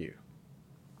options for you.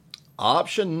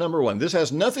 Option number one, this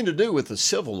has nothing to do with the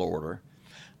civil order.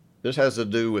 This has to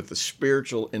do with the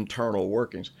spiritual internal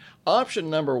workings. Option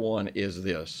number one is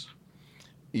this.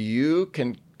 You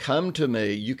can come to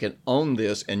me, you can own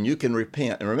this, and you can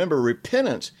repent. And remember,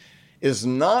 repentance is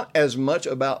not as much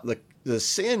about the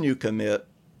sin you commit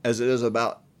as it is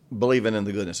about believing in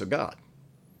the goodness of God.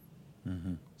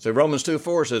 Mm-hmm. So Romans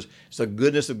 2:4 says, it's the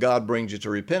goodness of God brings you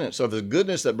to repentance. So if it's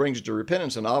goodness that brings you to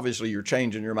repentance, then obviously you're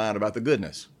changing your mind about the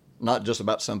goodness, not just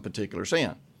about some particular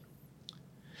sin.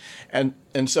 And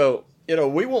so,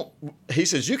 he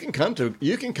says, you can come to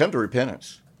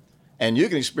repentance and you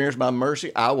can experience my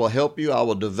mercy. I will help you. I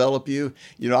will develop you.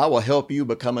 I will help you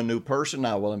become a new person.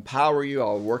 I will empower you. I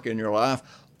will work in your life.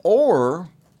 Or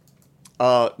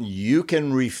you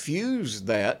can refuse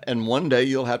that, and one day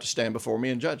you'll have to stand before me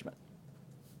in judgment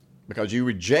because you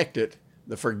rejected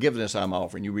the forgiveness I'm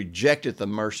offering. You rejected the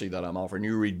mercy that I'm offering.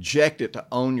 You rejected to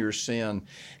own your sin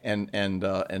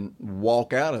and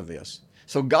walk out of this.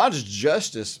 So God's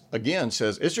justice, again,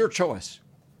 says it's your choice.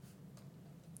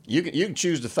 You can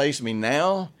choose to face me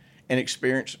now and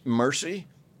experience mercy,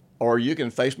 or you can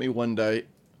face me one day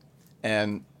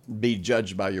and be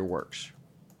judged by your works.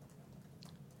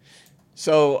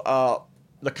 So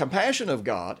the compassion of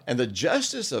God and the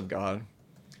justice of God,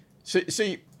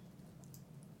 see,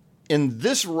 in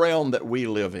this realm that we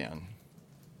live in,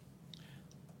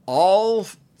 all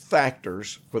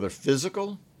factors, whether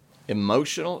physical,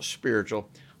 emotional, spiritual,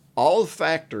 all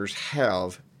factors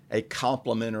have a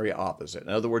complementary opposite. In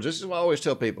other words, this is what I always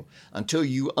tell people. Until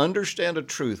you understand a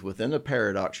truth within the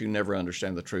paradox, you never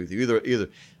understand the truth. You either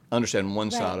understand one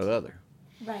side or the other.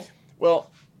 Right.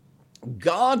 Well,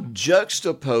 God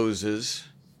juxtaposes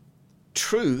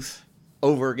truth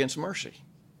over against mercy.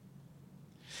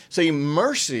 See,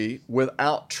 mercy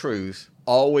without truth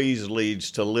always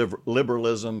leads to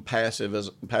liberalism,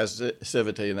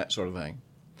 passivity, and that sort of thing.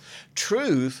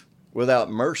 Truth without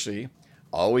mercy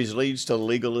always leads to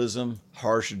legalism,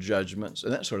 harsh judgments,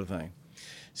 and that sort of thing.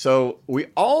 So we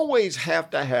always have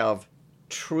to have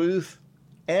truth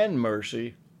and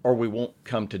mercy, or we won't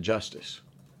come to justice.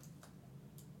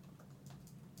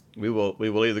 We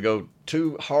will either go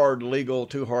too hard legal,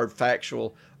 too hard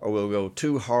factual, or we'll go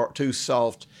too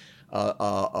soft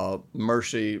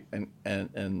mercy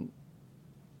and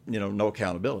no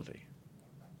accountability.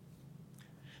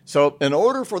 So in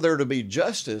order for there to be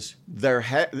justice,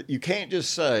 you can't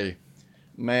just say,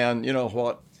 man, you know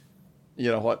what,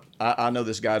 I know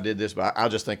this guy did this, but I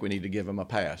just think we need to give him a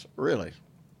pass. Really?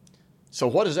 So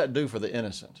what does that do for the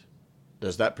innocent?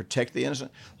 Does that protect the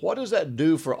innocent? What does that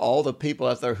do for all the people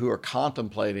out there who are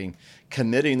contemplating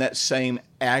committing that same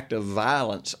act of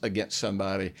violence against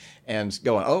somebody and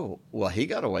going, oh, well, he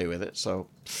got away with it, so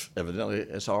evidently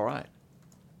it's all right.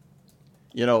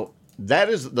 That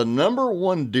is the number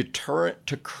one deterrent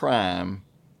to crime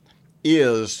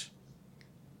is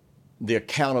the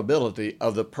accountability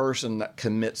of the person that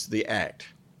commits the act.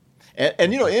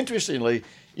 And interestingly,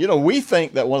 we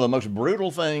think that one of the most brutal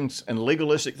things and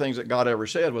legalistic things that God ever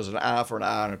said was an eye for an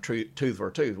eye and a tooth for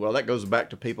a tooth. Well, that goes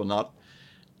back to people not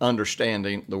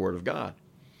understanding the Word of God.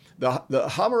 The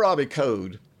Hammurabi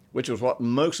Code, which was what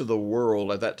most of the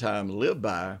world at that time lived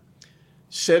by,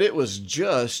 said it was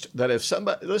just that if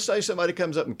let's say somebody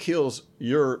comes up and kills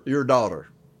your daughter,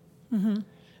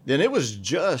 then it was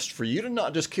just for you to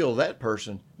not just kill that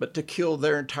person, but to kill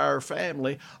their entire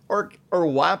family or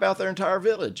wipe out their entire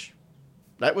village.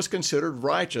 That was considered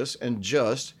righteous and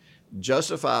just,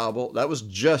 justifiable. That was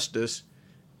justice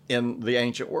in the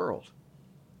ancient world.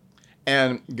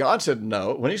 And God said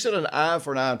no. When he said an eye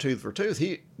for an eye and tooth for tooth,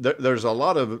 there's a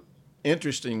lot of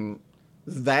interesting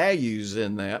values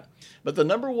in that. But the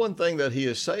number one thing that he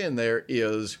is saying there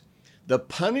is the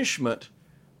punishment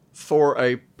for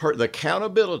the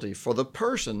accountability for the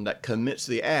person that commits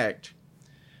the act.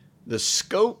 The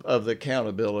scope of the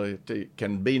accountability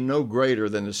can be no greater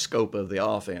than the scope of the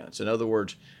offense. In other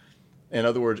words,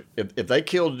 if they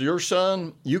killed your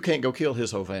son, you can't go kill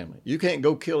his whole family. You can't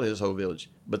go kill his whole village.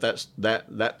 But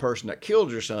that person that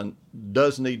killed your son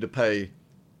does need to pay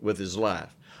with his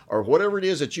life. Or whatever it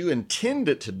is that you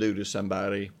intended to do to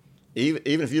somebody, even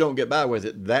if you don't get by with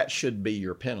it, that should be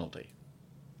your penalty.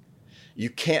 You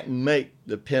can't make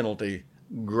the penalty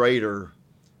greater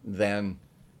than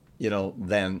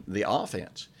the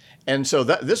offense. And so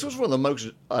this was one of the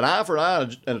most, an eye for an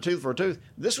eye and a tooth for a tooth,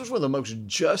 this was one of the most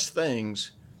just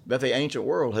things that the ancient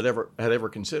world had ever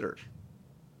considered.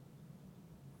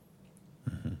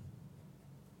 Mm-hmm.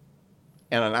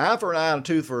 And an eye for an eye and a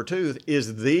tooth for a tooth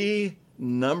is the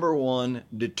number one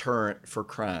deterrent for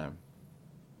crime.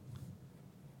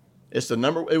 It's the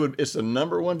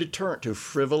number one deterrent to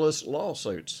frivolous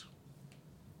lawsuits.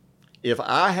 If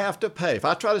I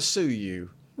try to sue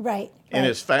you, right, and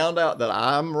it's found out that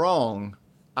I'm wrong,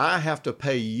 I have to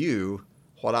pay you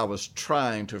what I was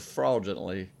trying to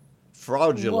fraudulently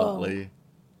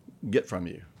get from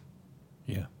you.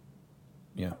 Yeah.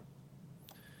 Yeah.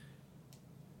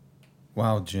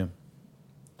 Wow, Jim.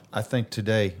 I think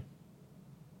today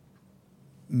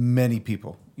many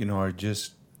people, are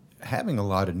just having a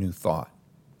lot of new thought.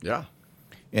 Yeah.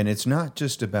 And it's not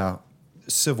just about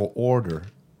civil order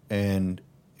and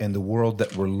the world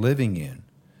that we're living in,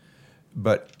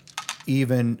 but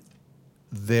even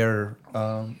their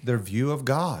view of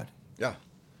God. Yeah.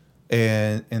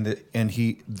 And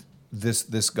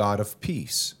this God of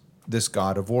peace, this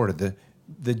God of order,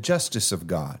 the justice of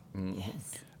God. Mm-hmm. Yes.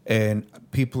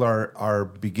 And people are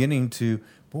beginning to,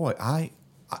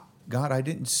 God, I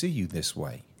didn't see you this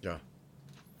way. Yeah.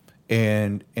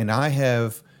 And I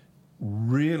have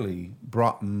really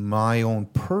brought my own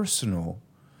personal,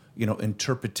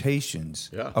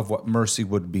 interpretations of what mercy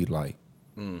would be like,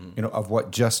 of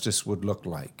what justice would look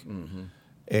like. Mm-hmm.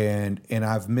 And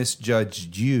I've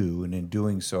misjudged you, and in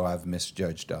doing so, I've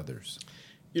misjudged others.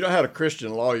 I had a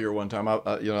Christian lawyer one time.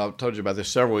 I told you about this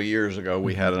several years ago.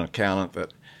 We had an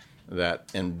accountant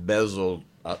that embezzled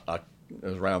it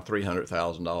was around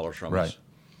 $300,000 from us.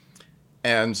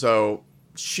 And so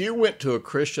she went to a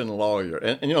Christian lawyer.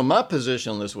 And my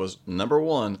position on this was, number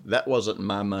one, that wasn't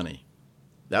my money.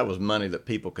 That was money that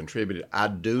people contributed. I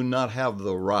do not have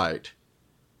the right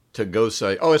to go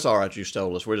say, oh, it's all right, you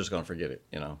stole this. We're just going to forget it.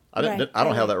 I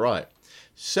don't have that right.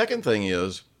 Second thing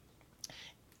is,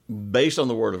 based on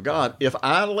the Word of God, if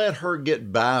I let her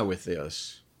get by with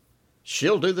this,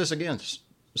 she'll do this again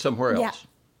somewhere else.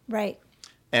 Yeah, right.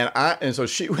 And so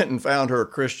she went and found her a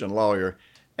Christian lawyer,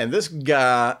 and this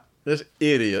guy, this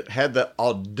idiot, had the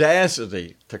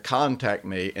audacity to contact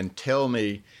me and tell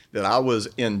me that I was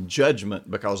in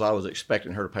judgment because I was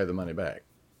expecting her to pay the money back.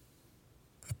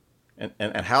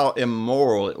 And how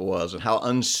immoral it was, and how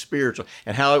unspiritual,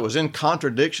 and how it was in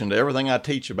contradiction to everything I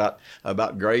teach about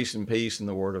grace and peace and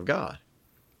the Word of God.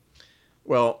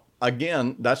 Well,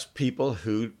 again, that's people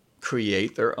who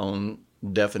create their own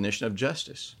definition of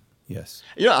justice. Yes.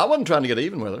 I wasn't trying to get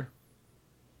even with her.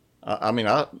 I knew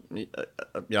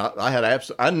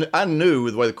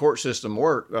with the way the court system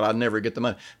worked that I'd never get the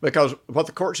money, because what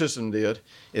the court system did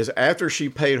is after she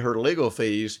paid her legal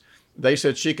fees, they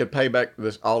said she could pay back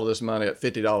all of this money at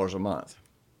 $50 a month.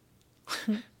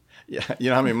 Yeah, you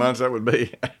know how many months that would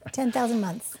be? 10,000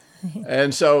 months.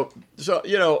 And so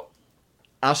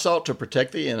I sought to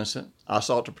protect the innocent. I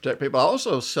sought to protect people. I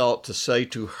also sought to say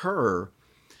to her,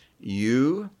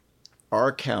 you are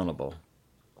accountable.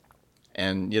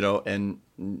 And, and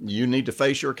you need to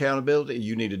face your accountability.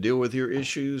 You need to deal with your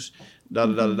issues,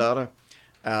 And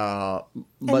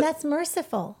that's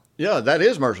merciful. Yeah, that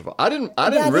is merciful. I didn't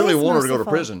really want her to go to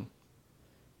prison.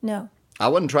 No. I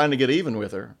wasn't trying to get even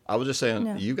with her. I was just saying,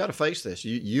 No. you got to face this.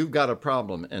 You've got a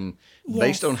problem, and Yes.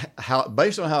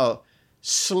 based on how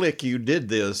slick you did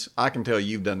this, I can tell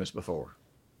you've done this before.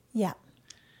 Yeah.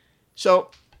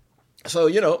 So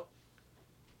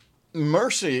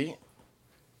mercy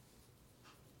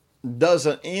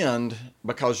doesn't end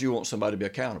because you want somebody to be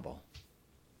accountable.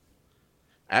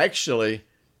 Actually,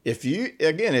 if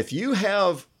you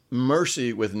have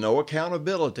mercy with no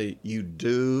accountability, you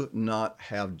do not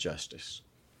have justice.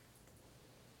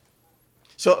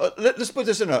 So let's put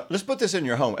this in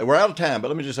your home. We're out of time, but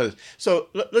let me just say this. So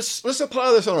let's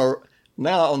apply this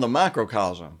now on the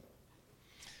microcosm.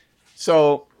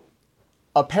 So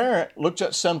a parent looks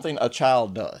at something a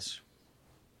child does.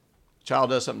 A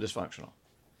child does something dysfunctional.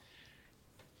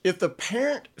 If the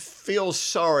parent feels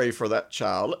sorry for that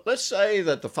child, let's say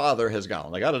that the father has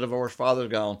gone. They got a divorce, father's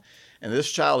gone, and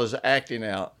this child is acting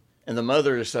out, and the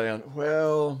mother is saying,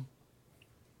 well,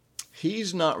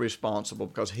 he's not responsible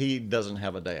because he doesn't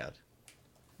have a dad.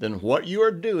 Then what you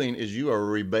are doing is you are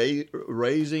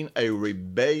raising a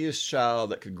rebellious child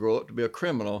that could grow up to be a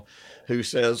criminal who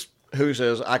says,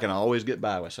 I can always get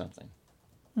by with something.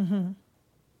 Mm-hmm.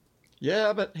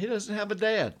 Yeah, but he doesn't have a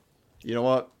dad. You know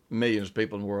what? Millions of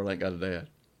people in the world ain't got a dad.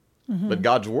 Mm-hmm. But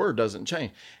God's word doesn't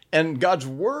change. And God's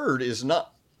word is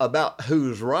not about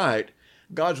who's right.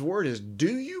 God's word is,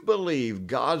 do you believe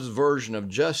God's version of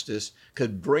justice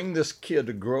could bring this kid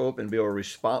to grow up and be a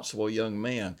responsible young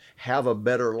man, have a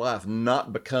better life,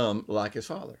 not become like his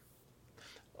father?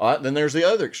 All right, then there's the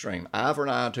other extreme, eye for an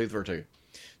eye, tooth for a tooth.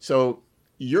 So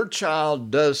your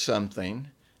child does something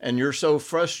and you're so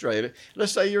frustrated.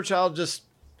 Let's say your child just,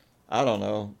 I don't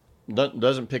know,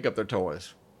 doesn't pick up their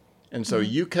toys. And so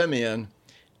you come in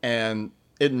and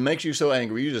it makes you so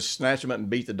angry, you just snatch them up and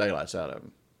beat the daylights out of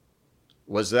them.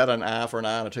 Was that an eye for an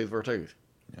eye and a tooth for a tooth?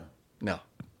 No.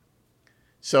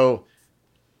 So,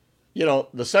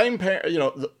 the same parent,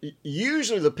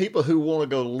 usually the people who want to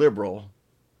go liberal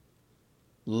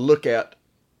look at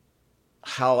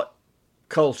how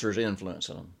culture's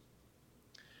influencing them.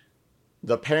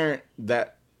 The parent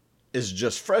that is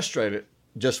just frustrated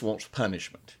just wants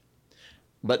punishment.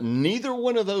 But neither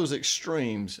one of those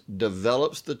extremes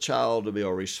develops the child to be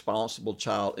a responsible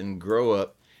child and grow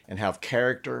up and have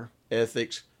character,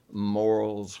 ethics,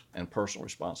 morals, and personal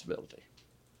responsibility.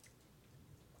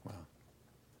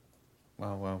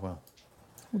 Wow.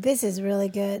 This is really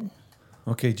good.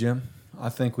 Okay, Jim. I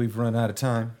think we've run out of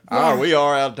time. Yeah. We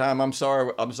are out of time. I'm sorry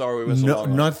we went so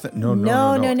long. No.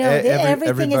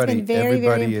 Everything has been very,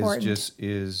 very important. Everybody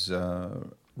is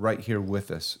right here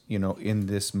with us, in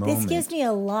this moment. This gives me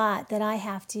a lot that I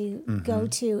have to go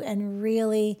to and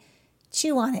really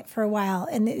chew on it for a while.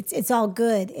 And it's all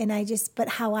good. And but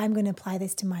how I'm going to apply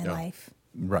this to my life.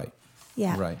 Right.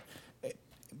 Yeah. Right.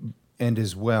 And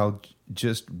as well,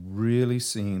 just really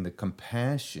seeing the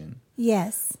compassion,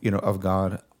 yes, of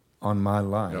God on my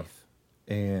life.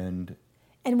 Yep.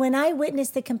 And when I witness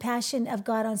the compassion of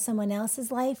God on someone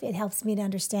else's life, it helps me to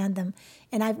understand them.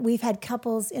 And we've had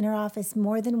couples in our office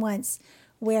more than once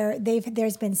where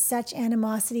there's been such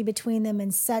animosity between them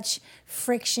and such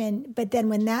friction. But then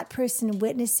when that person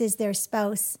witnesses their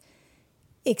spouse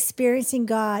experiencing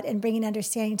God and bringing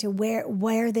understanding to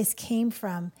where this came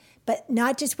from, but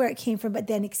not just where it came from, but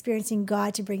then experiencing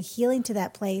God to bring healing to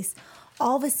that place,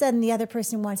 all of a sudden the other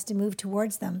person wants to move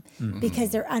towards them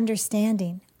because they're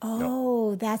understanding.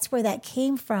 Oh, that's where that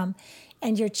came from.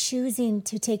 And you're choosing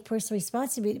to take personal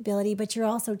responsibility, but you're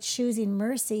also choosing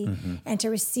mercy and to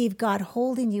receive God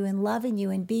holding you and loving you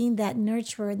and being that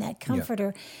nurturer and that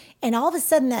comforter. Yeah. And all of a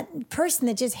sudden that person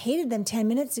that just hated them 10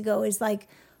 minutes ago is like,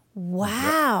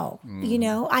 wow,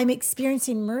 I'm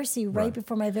experiencing mercy right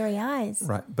before my very eyes.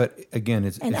 Right. But again,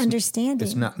 it's understanding.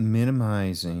 It's not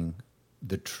minimizing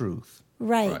the truth.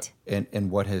 Right.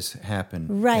 And what has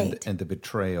happened. Right. And the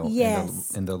betrayal.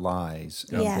 Yes. And the lies.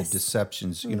 Yes. And the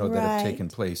deceptions, that have taken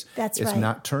place. That's it's right. It's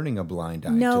not turning a blind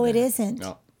eye No, to it that. isn't.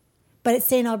 No. But it's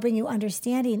saying I'll bring you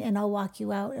understanding and I'll walk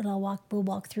you out and we'll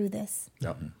walk through this.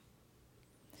 Yep.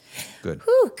 Good.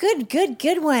 Whew,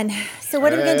 good one. So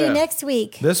what are we going to do next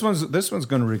week? This one's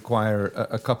going to require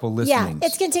a couple listenings. Yeah,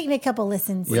 it's going to take me a couple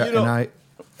listens. Yeah,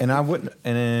 and I wouldn't,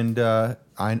 and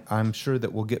I'm sure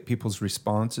that we'll get people's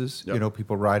responses. Yep.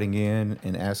 People writing in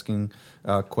and asking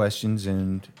questions,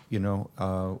 and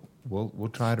we'll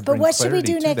try to bring what should we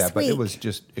clarity do to next that. But it week? was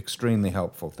just extremely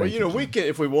helpful. Thank you. We can,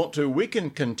 if we want to, we can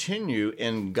continue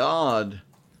in God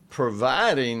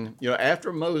providing.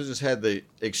 After Moses had the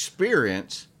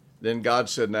experience, then God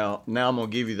said, now I'm going to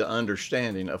give you the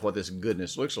understanding of what this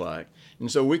goodness looks like.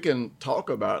 And so we can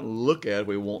talk about and look at, if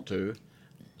we want to,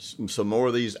 some more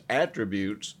of these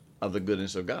attributes of the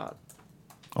goodness of God.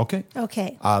 Okay.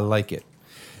 Okay. I like it.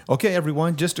 Okay,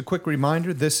 everyone, just a quick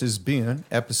reminder. This has been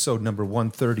episode number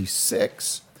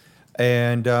 136.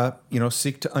 And,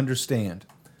 seek to understand.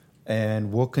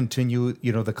 And we'll continue,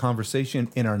 the conversation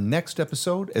in our next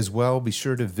episode as well. Be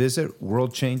sure to visit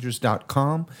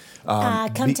worldchangers.com.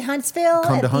 Come to Huntsville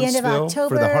at the end of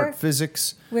October. For the Heart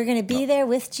Physics. We're going to be there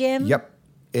with Jim. Yep.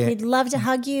 We'd love to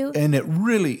hug you. And it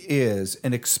really is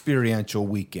an experiential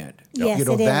weekend. Yes,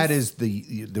 it that is.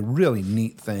 is the really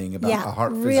neat thing about a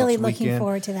Heart Physics really weekend. looking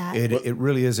forward to that. It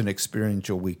really is an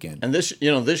experiential weekend. And this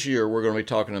year we're going to be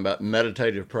talking about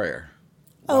meditative prayer.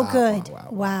 Oh, good.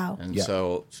 Wow. And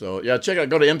so check out,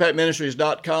 go to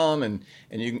impactministries.com and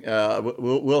you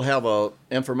we'll have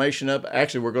information up.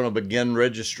 Actually, we're going to begin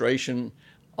registration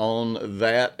on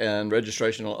that and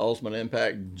registration on Ultimate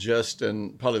Impact just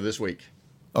in probably this week.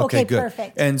 Okay, good.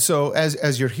 Perfect. And so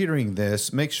as you're hearing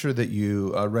this, make sure that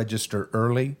you register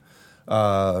early.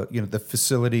 The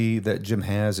facility that Jim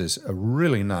has is a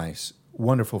really nice,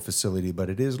 wonderful facility, but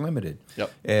it is limited.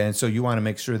 Yep. And so you want to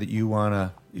make sure that you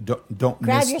don't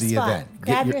Grab miss your the spot. event.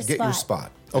 Grab Get your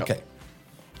spot. Okay. Yep.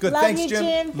 Good. Love Thanks, you,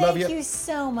 Jim. Thank you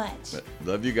so much.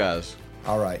 Love you guys.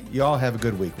 All right. You all have a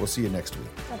good week. We'll see you next week.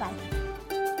 Bye-bye.